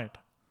the Blind.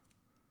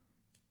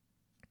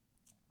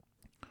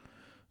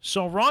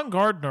 So Ron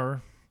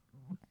Gardner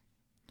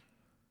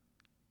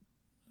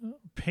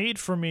paid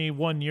for me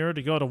one year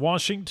to go to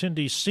Washington,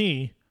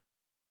 D.C.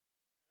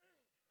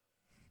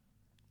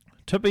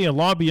 to be a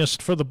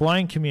lobbyist for the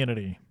blind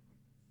community.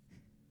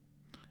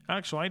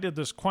 Actually, I did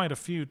this quite a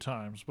few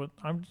times, but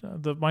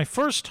my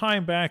first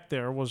time back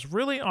there was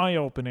really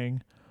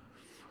eye-opening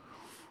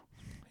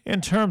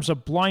in terms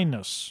of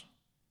blindness.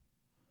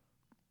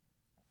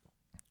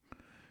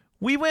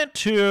 We went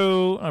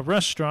to a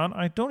restaurant.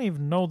 I don't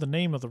even know the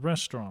name of the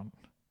restaurant.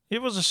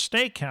 It was a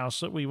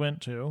steakhouse that we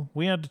went to.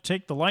 We had to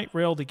take the light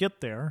rail to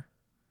get there.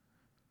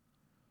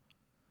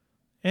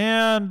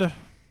 And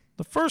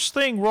the first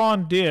thing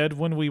Ron did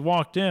when we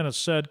walked in is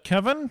said,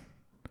 "Kevin,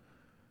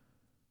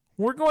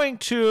 we're going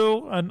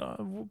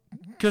to,"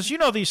 because you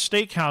know these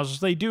steakhouses,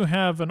 they do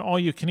have an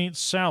all-you-can-eat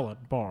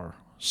salad bar.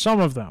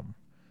 Some of them.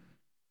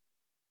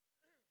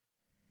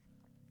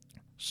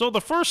 So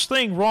the first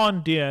thing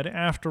Ron did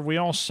after we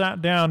all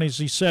sat down is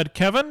he said,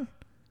 "Kevin,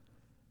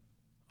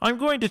 I'm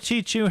going to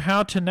teach you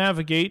how to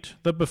navigate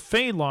the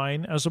buffet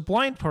line as a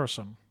blind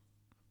person."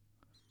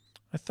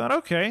 I thought,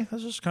 okay,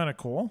 this is kind of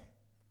cool.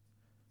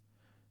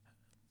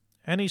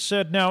 And he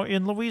said, now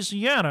in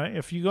Louisiana,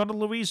 if you go to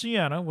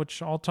Louisiana,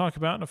 which I'll talk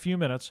about in a few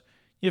minutes,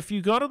 if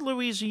you go to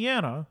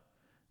Louisiana,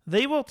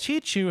 they will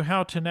teach you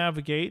how to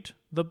navigate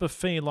the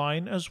buffet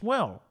line as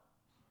well.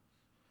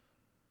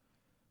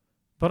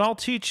 But I'll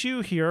teach you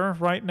here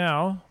right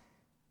now.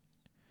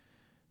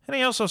 And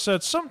he also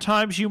said,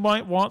 sometimes you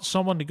might want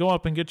someone to go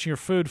up and get your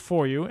food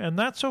for you, and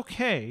that's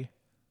okay,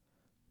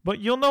 but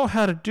you'll know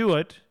how to do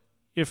it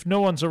if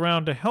no one's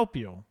around to help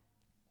you.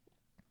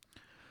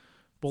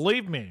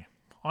 Believe me,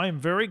 I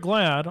am very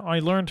glad I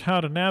learned how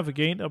to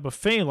navigate a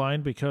buffet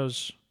line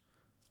because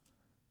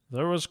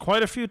there was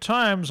quite a few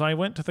times I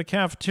went to the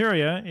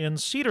cafeteria in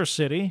Cedar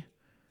City,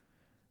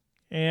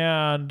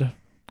 and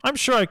I'm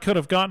sure I could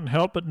have gotten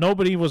help, but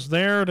nobody was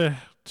there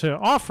to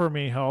offer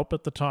me help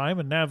at the time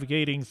in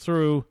navigating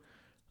through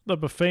the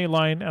buffet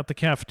line at the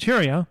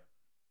cafeteria.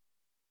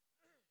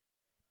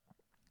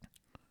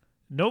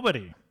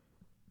 Nobody.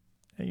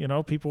 You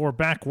know, people were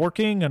back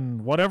working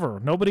and whatever.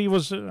 Nobody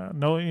was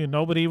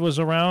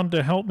around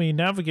to help me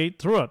navigate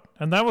through it,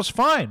 and that was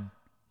fine.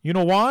 You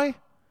know why?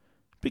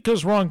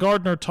 Because Ron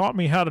Gardner taught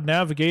me how to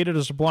navigate it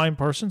as a blind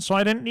person, so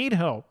I didn't need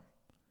help.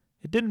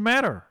 It didn't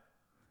matter.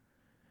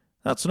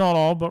 That's not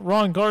all, but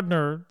Ron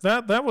Gardner,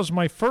 that was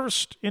my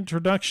first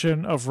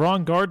introduction of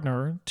Ron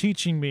Gardner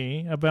teaching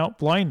me about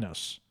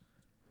blindness.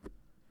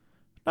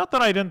 Not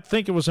that I didn't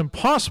think it was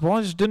impossible,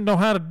 I just didn't know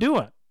how to do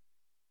it.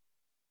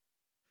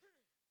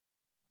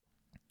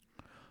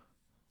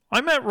 I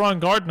met Ron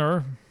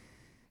Gardner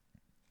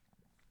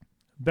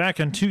back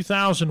in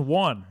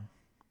 2001.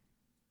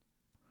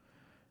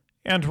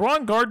 And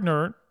Ron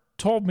Gardner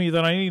told me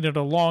that I needed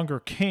a longer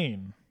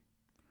cane.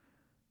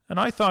 And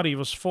I thought he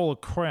was full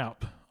of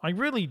crap. I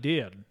really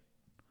did.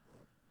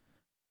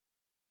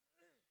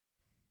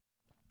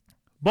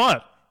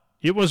 But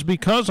it was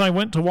because I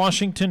went to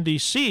Washington,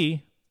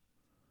 D.C.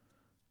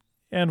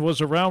 and was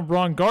around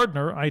Ron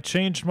Gardner, I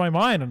changed my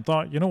mind and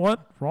thought, you know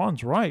what?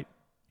 Ron's right.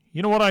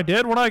 You know what I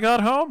did when I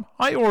got home?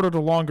 I ordered a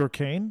longer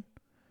cane.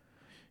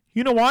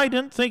 You know why I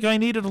didn't think I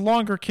needed a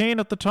longer cane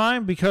at the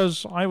time?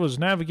 Because I was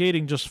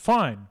navigating just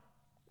fine.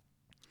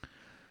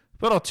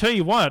 But I'll tell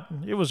you what,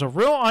 it was a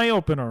real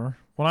eye-opener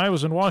when I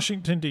was in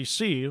Washington,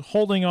 D.C.,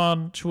 holding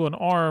on to an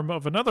arm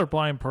of another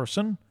blind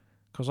person,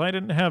 because I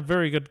didn't have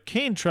very good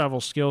cane travel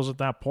skills at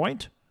that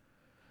point.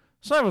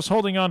 So I was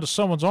holding on to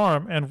someone's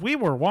arm, and we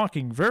were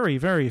walking very,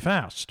 very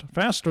fast,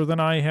 faster than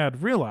I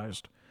had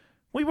realized.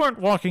 We weren't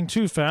walking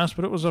too fast,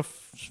 but it was a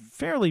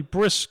fairly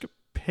brisk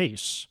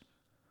pace.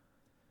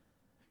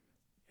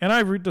 And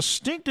I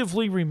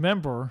distinctively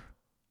remember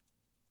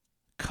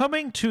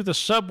coming to the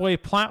subway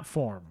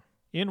platform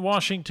in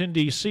Washington,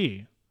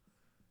 D.C.,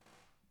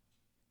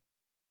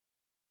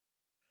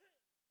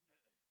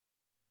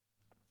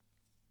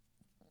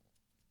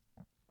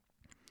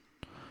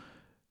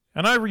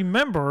 and I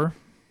remember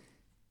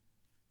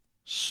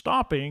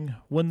stopping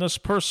when this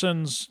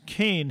person's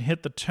cane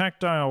hit the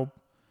tactile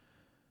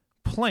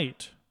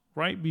plate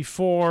right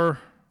before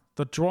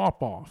the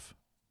drop-off.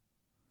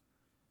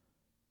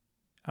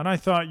 And I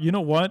thought, you know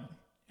what?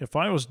 If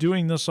I was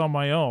doing this on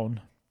my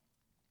own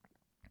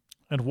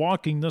and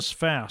walking this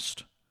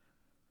fast,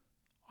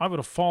 I would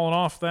have fallen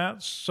off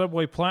that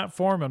subway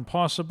platform and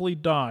possibly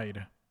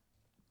died.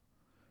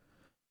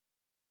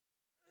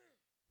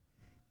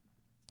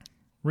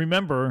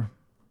 Remember,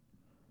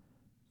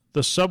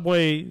 the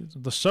subway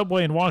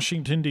in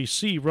Washington,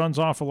 D.C. runs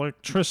off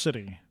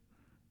electricity,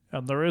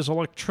 and there is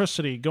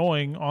electricity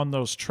going on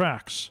those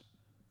tracks.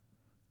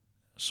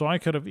 So I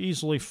could have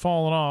easily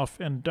fallen off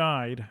and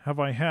died have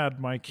I had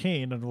my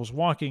cane and was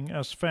walking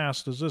as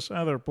fast as this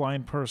other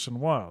blind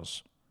person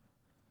was.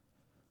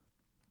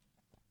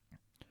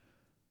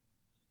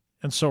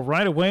 And so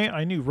right away,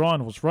 I knew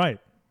Ron was right.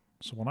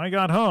 So when I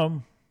got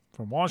home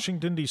from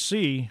Washington,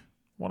 D.C.,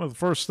 one of the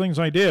first things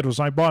I did was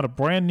I bought a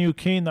brand new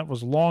cane that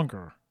was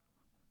longer,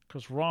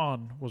 because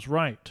Ron was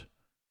right.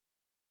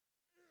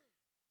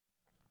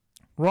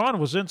 Ron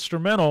was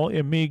instrumental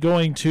in me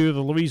going to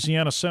the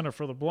Louisiana Center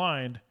for the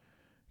Blind,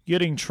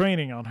 getting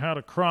training on how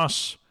to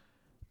cross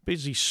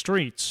busy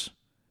streets,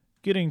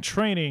 getting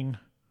training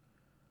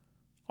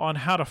on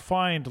how to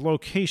find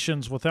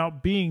locations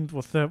without being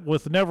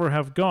with never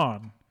have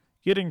gone,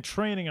 getting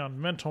training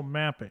on mental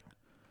mapping.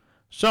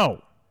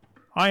 So,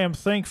 I am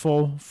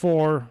thankful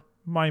for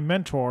my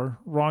mentor,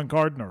 Ron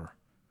Gardner.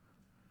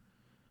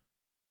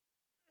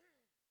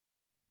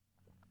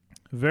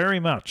 Very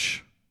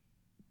much.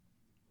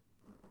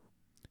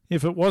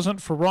 If it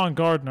wasn't for Ron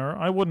Gardner,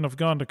 I wouldn't have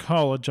gone to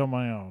college on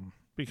my own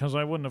because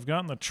I wouldn't have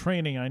gotten the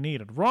training I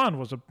needed. Ron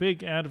was a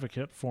big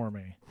advocate for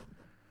me.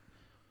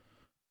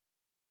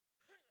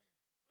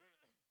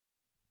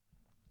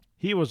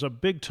 He was a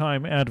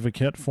big-time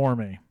advocate for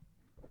me.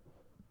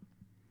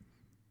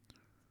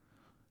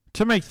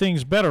 To make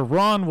things better,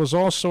 Ron was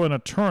also an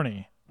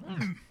attorney,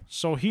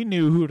 so he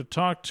knew who to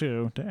talk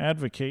to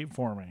advocate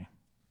for me.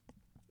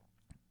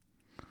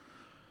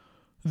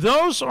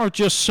 Those are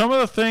just some of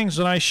the things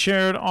that I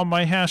shared on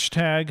my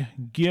hashtag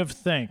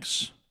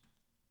 #GiveThanks.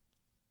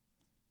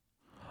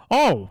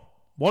 Oh,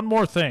 one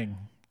more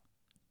thing.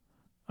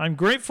 I'm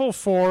grateful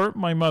for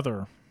my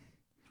mother.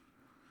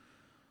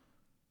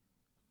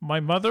 My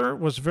mother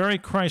was very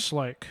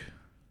Christ-like.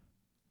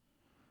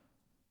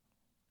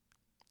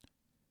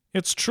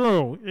 It's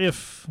true,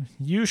 if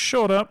you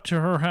showed up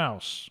to her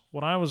house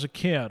when I was a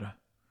kid,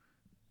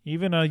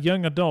 even a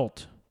young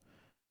adult,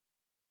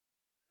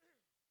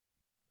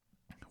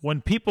 when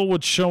people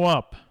would show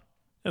up,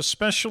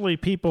 especially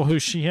people who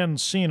she hadn't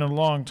seen in a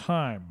long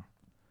time,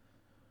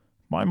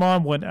 my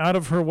mom went out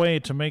of her way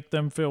to make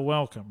them feel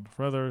welcomed.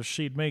 Whether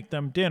she'd make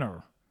them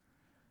dinner,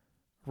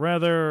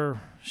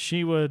 rather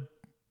she would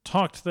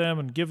talk to them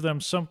and give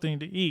them something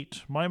to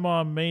eat. My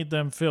mom made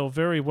them feel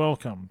very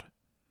welcomed.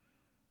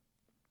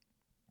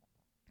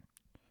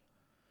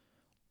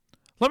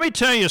 Let me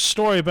tell you a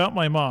story about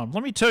my mom.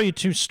 Let me tell you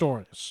 2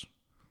 stories.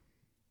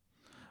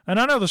 And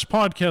I know this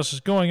podcast is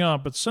going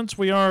on, but since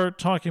we are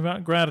talking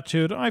about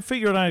gratitude, I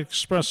figured I'd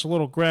express a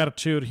little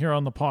gratitude here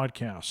on the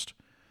podcast.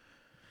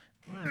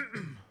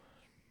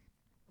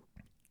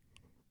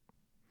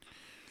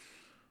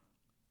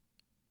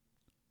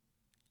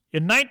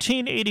 In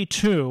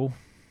 1982,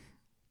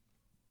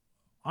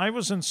 I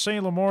was in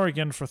Salem,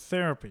 Oregon for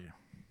therapy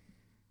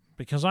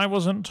because I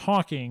wasn't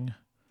talking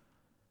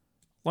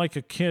like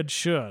a kid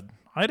should.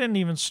 I didn't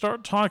even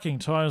start talking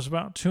till I was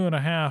about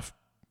 2.5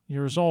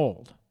 years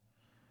old.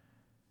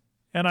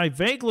 And I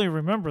vaguely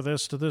remember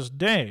this to this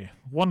day.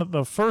 One of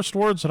the first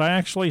words that I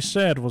actually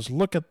said was,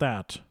 "Look at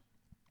that."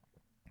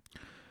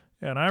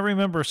 And I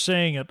remember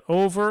saying it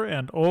over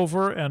and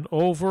over and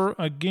over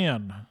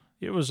again.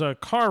 It was a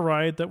car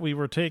ride that we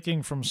were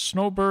taking from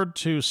Snowbird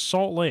to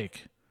Salt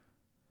Lake.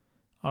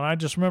 And I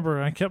just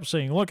remember I kept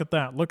saying, "Look at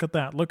that, look at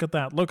that, look at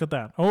that, look at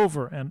that,"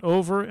 over and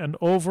over and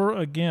over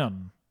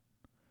again.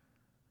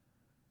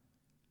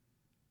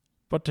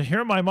 But to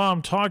hear my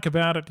mom talk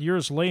about it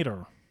years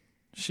later,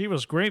 she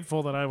was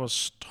grateful that I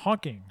was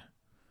talking.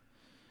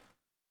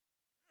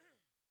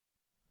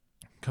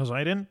 Because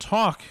I didn't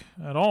talk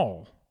at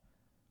all.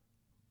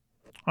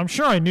 I'm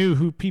sure I knew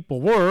who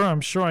people were.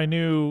 I'm sure I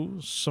knew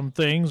some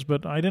things,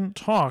 but I didn't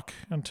talk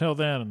until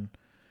then.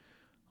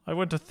 I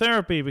went to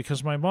therapy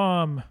because my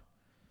mom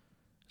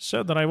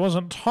said that I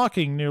wasn't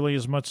talking nearly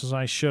as much as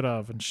I should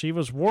have, and she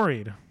was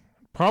worried.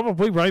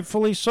 Probably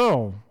rightfully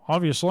so.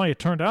 Obviously, it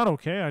turned out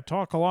okay. I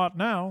talk a lot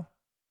now.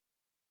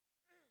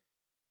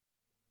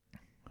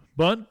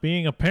 But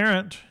being a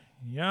parent,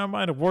 I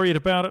might have worried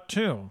about it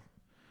too.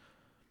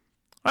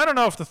 I don't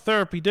know if the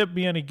therapy did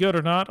me any good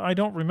or not. I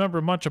don't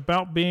remember much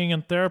about being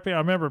in therapy. I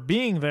remember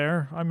being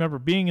there. I remember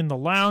being in the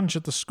lounge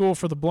at the School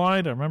for the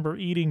Blind. I remember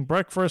eating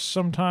breakfast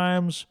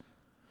sometimes.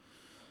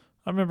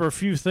 I remember a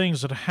few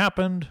things that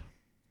happened.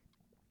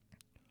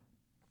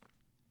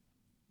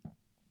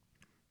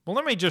 Well,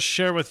 let me just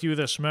share with you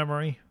this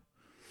memory.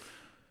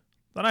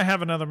 Then I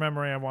have another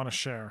memory I want to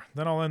share.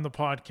 Then I'll end the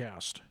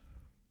podcast.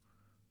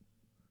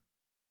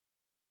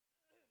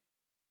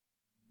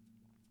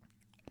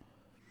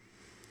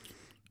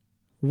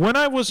 When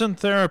I was in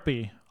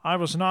therapy, I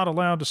was not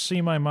allowed to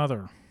see my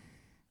mother,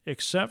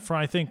 except for,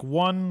 I think,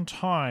 one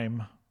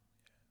time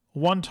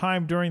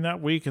during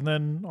that week, and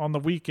then on the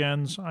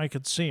weekends, I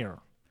could see her.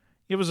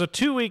 It was a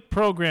 2-week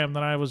program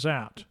that I was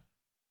at.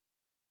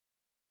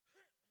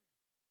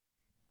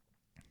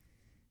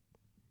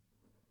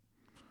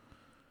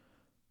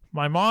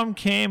 My mom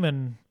came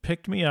and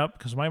picked me up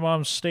because my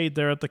mom stayed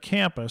there at the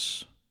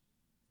campus.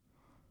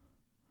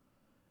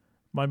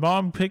 My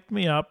mom picked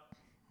me up.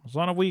 It was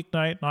on a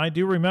weeknight, and I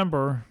do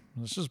remember,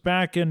 this is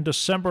back in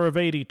December of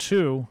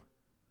 82,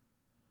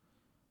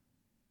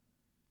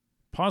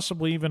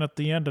 possibly even at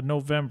the end of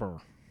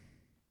November.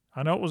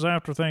 I know it was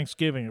after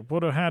Thanksgiving. It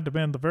would have had to have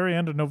been the very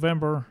end of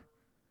November,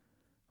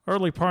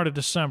 early part of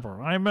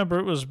December. I remember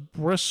it was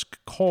brisk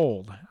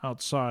cold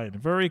outside,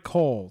 very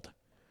cold.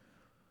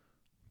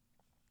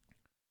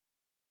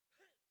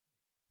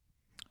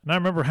 And I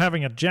remember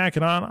having a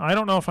jacket on. I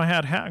don't know if I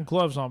had hat and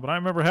gloves on, but I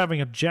remember having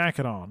a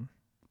jacket on.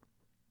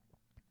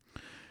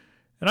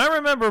 And I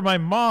remember my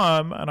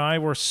mom and I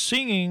were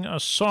singing a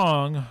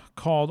song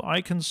called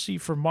I Can See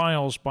for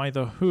Miles by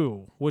The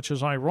Who, which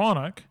is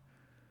ironic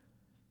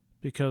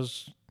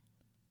because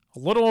a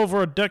little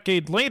over a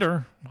decade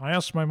later, I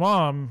asked my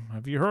mom,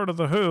 have you heard of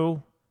The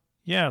Who?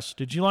 Yes.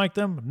 Did you like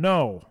them?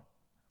 No.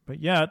 But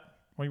yet,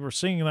 we were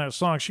singing that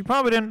song. She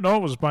probably didn't know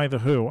it was by The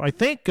Who. I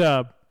think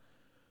one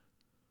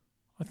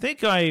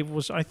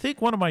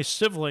of my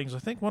siblings, I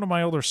think one of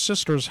my older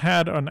sisters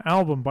had an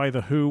album by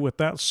The Who with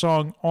that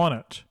song on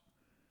it.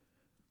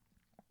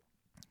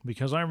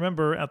 Because I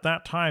remember at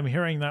that time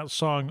hearing that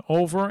song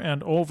over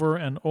and over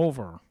and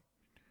over.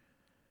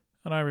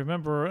 And I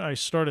remember I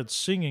started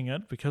singing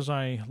it because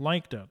I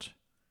liked it.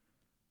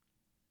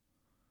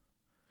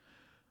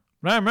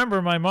 And I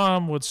remember my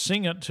mom would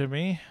sing it to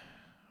me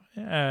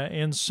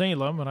in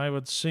Salem, and I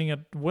would sing it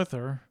with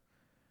her.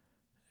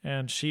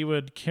 And she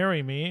would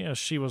carry me as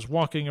she was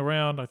walking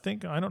around. I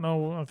think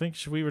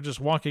we were just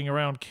walking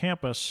around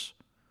campus.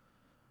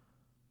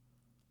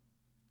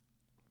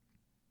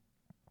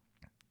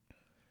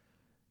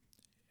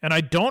 And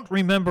I don't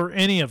remember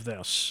any of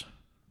this.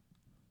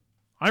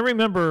 I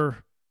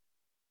remember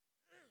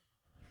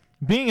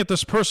being at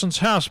this person's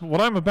house, but what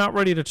I'm about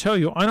ready to tell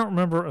you, I don't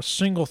remember a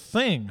single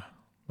thing.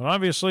 But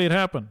obviously it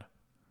happened.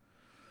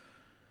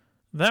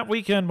 That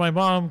weekend, my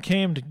mom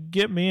came to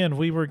get me, and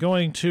we were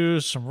going to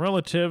some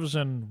relatives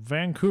in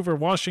Vancouver,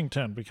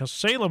 Washington, because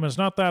Salem is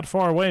not that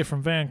far away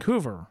from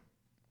Vancouver.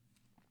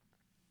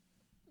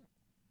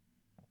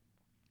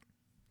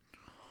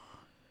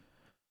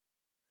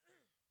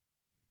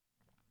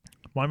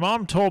 My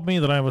mom told me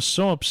that I was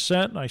so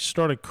upset, and I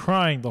started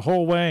crying the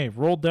whole way,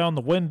 rolled down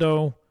the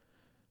window.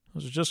 I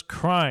was just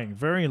crying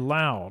very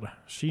loud.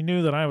 She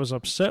knew that I was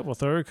upset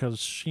with her because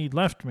she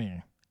left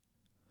me.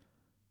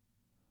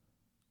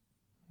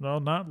 No,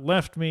 not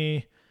left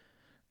me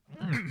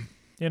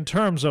in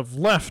terms of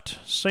left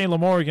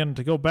Salem, Oregon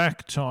to go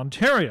back to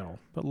Ontario,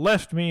 but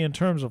left me in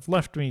terms of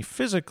left me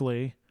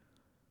physically.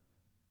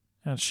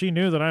 And she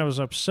knew that I was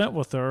upset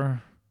with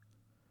her.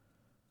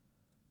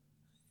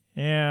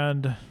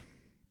 And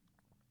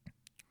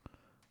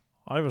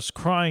I was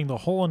crying the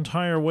whole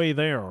entire way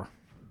there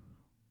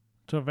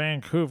to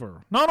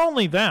Vancouver. Not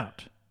only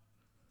that,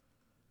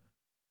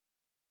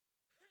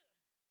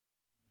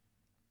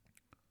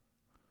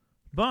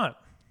 but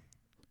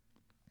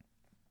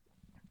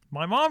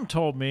my mom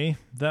told me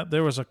that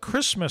there was a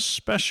Christmas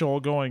special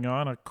going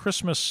on, a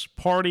Christmas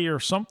party or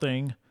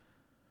something,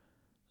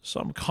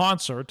 some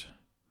concert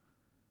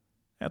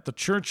at the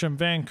church in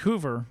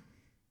Vancouver.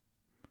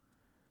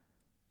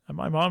 And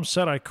my mom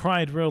said I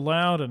cried real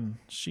loud, and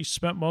she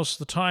spent most of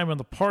the time in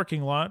the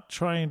parking lot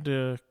trying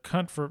to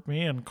comfort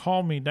me and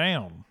calm me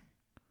down.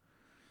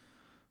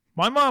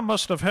 My mom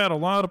must have had a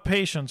lot of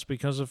patience,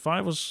 because if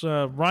I was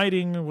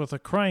riding with a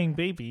crying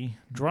baby,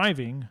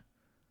 driving,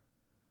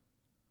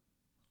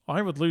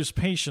 I would lose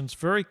patience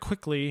very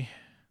quickly.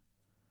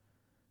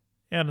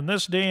 And in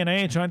this day and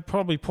age, I'd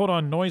probably put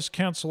on noise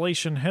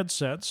cancellation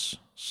headsets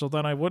so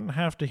that I wouldn't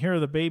have to hear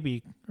the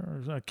baby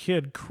or a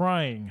kid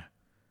crying.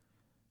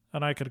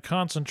 And I could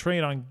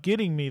concentrate on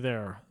getting me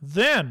there.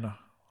 Then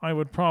I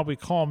would probably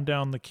calm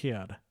down the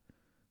kid.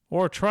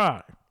 Or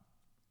try.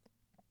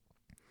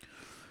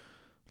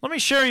 Let me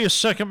share you a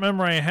second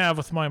memory I have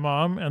with my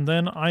mom, and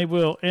then I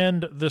will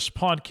end this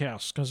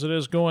podcast, because it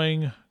is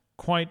going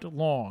quite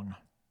long.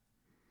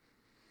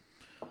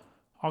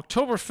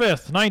 October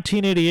 5th,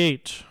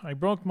 1988, I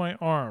broke my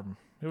arm.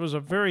 It was a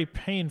very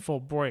painful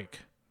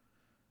break.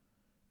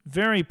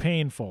 Very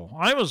painful.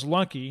 I was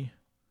lucky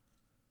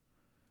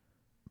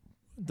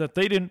that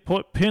they didn't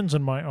put pins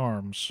in my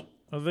arms.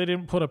 They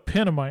didn't put a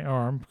pin in my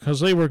arm,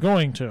 because they were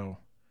going to.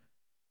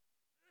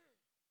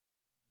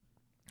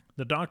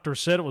 The doctor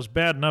said it was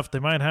bad enough they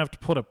might have to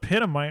put a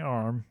pin in my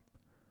arm,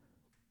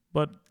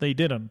 but they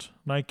didn't.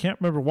 And I can't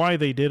remember why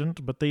they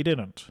didn't, but they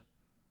didn't.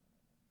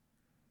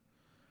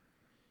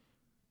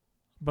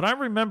 But I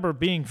remember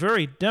being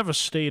very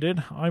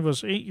devastated. I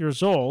was 8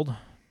 years old,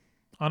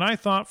 and I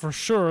thought for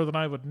sure that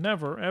I would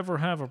never, ever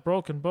have a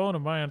broken bone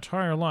in my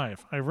entire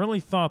life. I really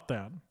thought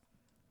that.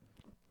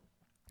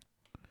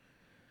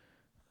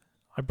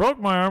 I broke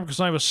my arm because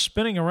I was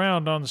spinning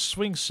around on the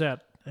swing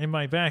set in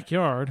my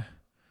backyard.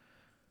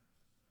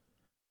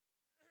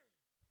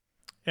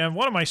 And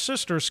one of my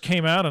sisters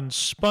came out and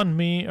spun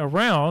me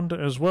around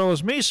as well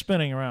as me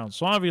spinning around.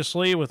 So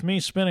obviously, with me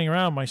spinning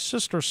around, my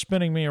sister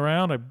spinning me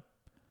around, I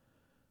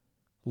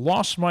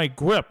lost my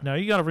grip. Now,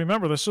 you got to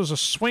remember, this was a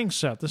swing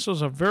set. This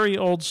was a very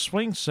old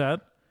swing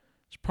set.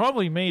 It's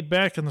probably made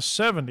back in the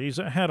 70s.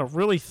 It had a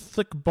really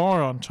thick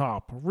bar on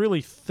top,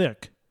 really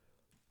thick.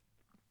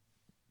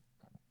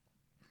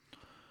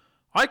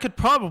 I could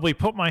probably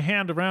put my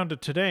hand around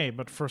it today,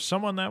 but for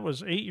someone that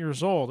was 8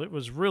 years old, it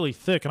was really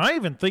thick. And I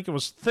even think it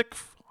was thick.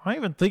 I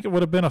even think it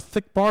would have been a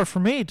thick bar for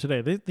me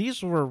today.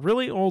 These were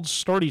really old,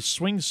 sturdy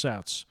swing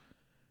sets.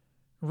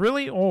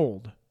 Really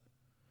old.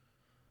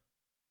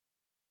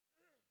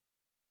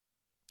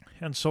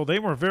 And so they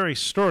were very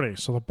sturdy.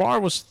 So the bar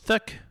was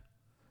thick.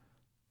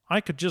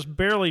 I could just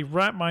barely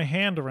wrap my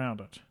hand around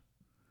it.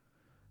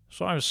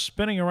 So I was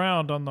spinning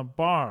around on the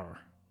bar.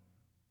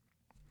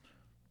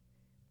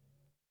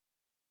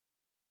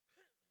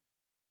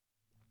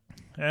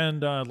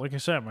 And like I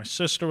said, my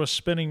sister was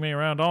spinning me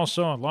around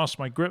also. I lost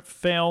my grip,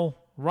 fell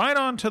right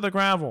onto the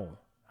gravel.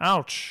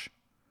 Ouch.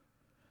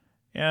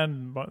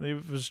 And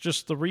it was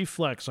just the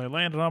reflex. I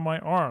landed on my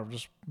arm,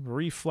 just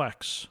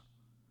reflex.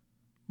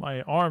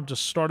 My arm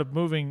just started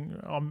moving,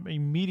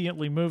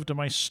 immediately moved to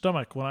my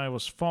stomach when I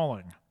was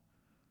falling.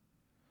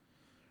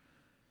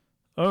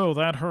 Oh,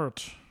 that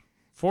hurt.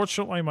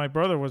 Fortunately, my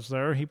brother was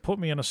there. He put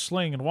me in a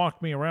sling and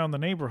walked me around the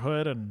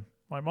neighborhood, and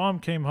my mom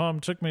came home,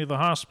 took me to the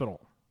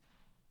hospital.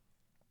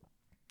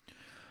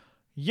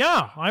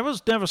 Yeah, I was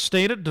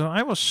devastated.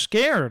 I was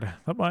scared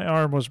that my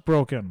arm was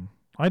broken.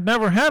 I'd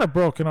never had a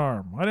broken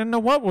arm. I didn't know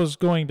what was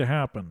going to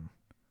happen.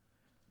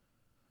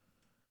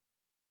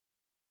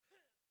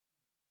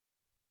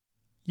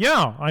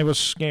 Yeah, I was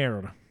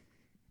scared.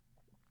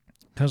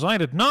 Because I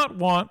did not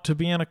want to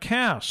be in a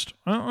cast.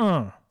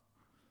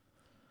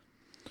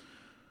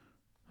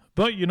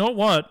 But you know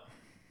what?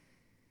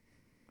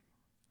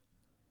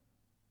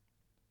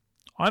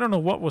 I don't know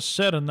what was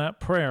said in that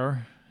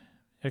prayer,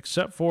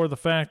 except for the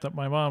fact that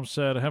my mom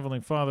said,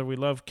 Heavenly Father, we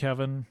love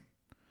Kevin.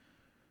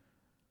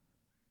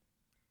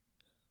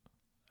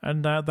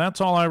 And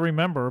that's all I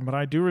remember, but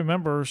I do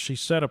remember she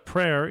said a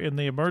prayer in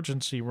the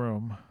emergency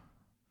room.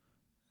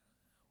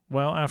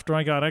 Well, after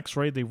I got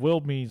x-rayed, they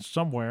wheeled me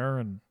somewhere,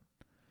 and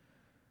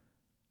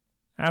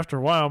after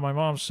a while, my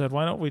mom said,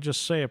 why don't we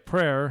just say a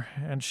prayer?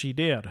 And she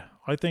did.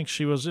 I think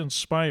she was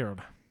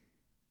inspired.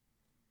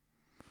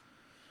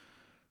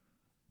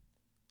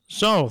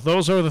 So,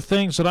 those are the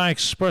things that I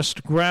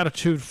expressed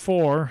gratitude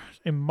for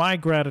in my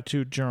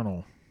gratitude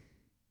journal.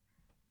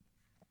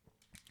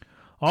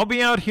 I'll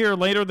be out here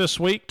later this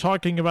week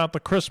talking about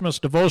the Christmas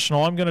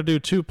devotional. I'm going to do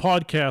 2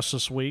 podcasts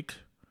this week.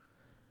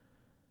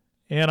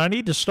 And I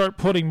need to start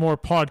putting more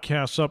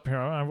podcasts up here.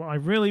 I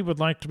really would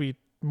like to be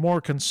more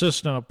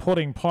consistent of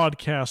putting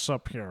podcasts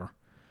up here,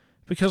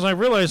 because I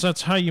realize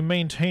that's how you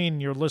maintain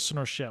your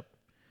listenership.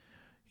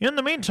 In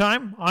the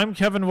meantime, I'm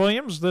Kevin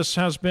Williams. This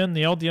has been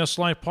the LDS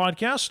Life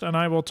Podcast, and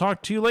I will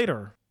talk to you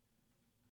later.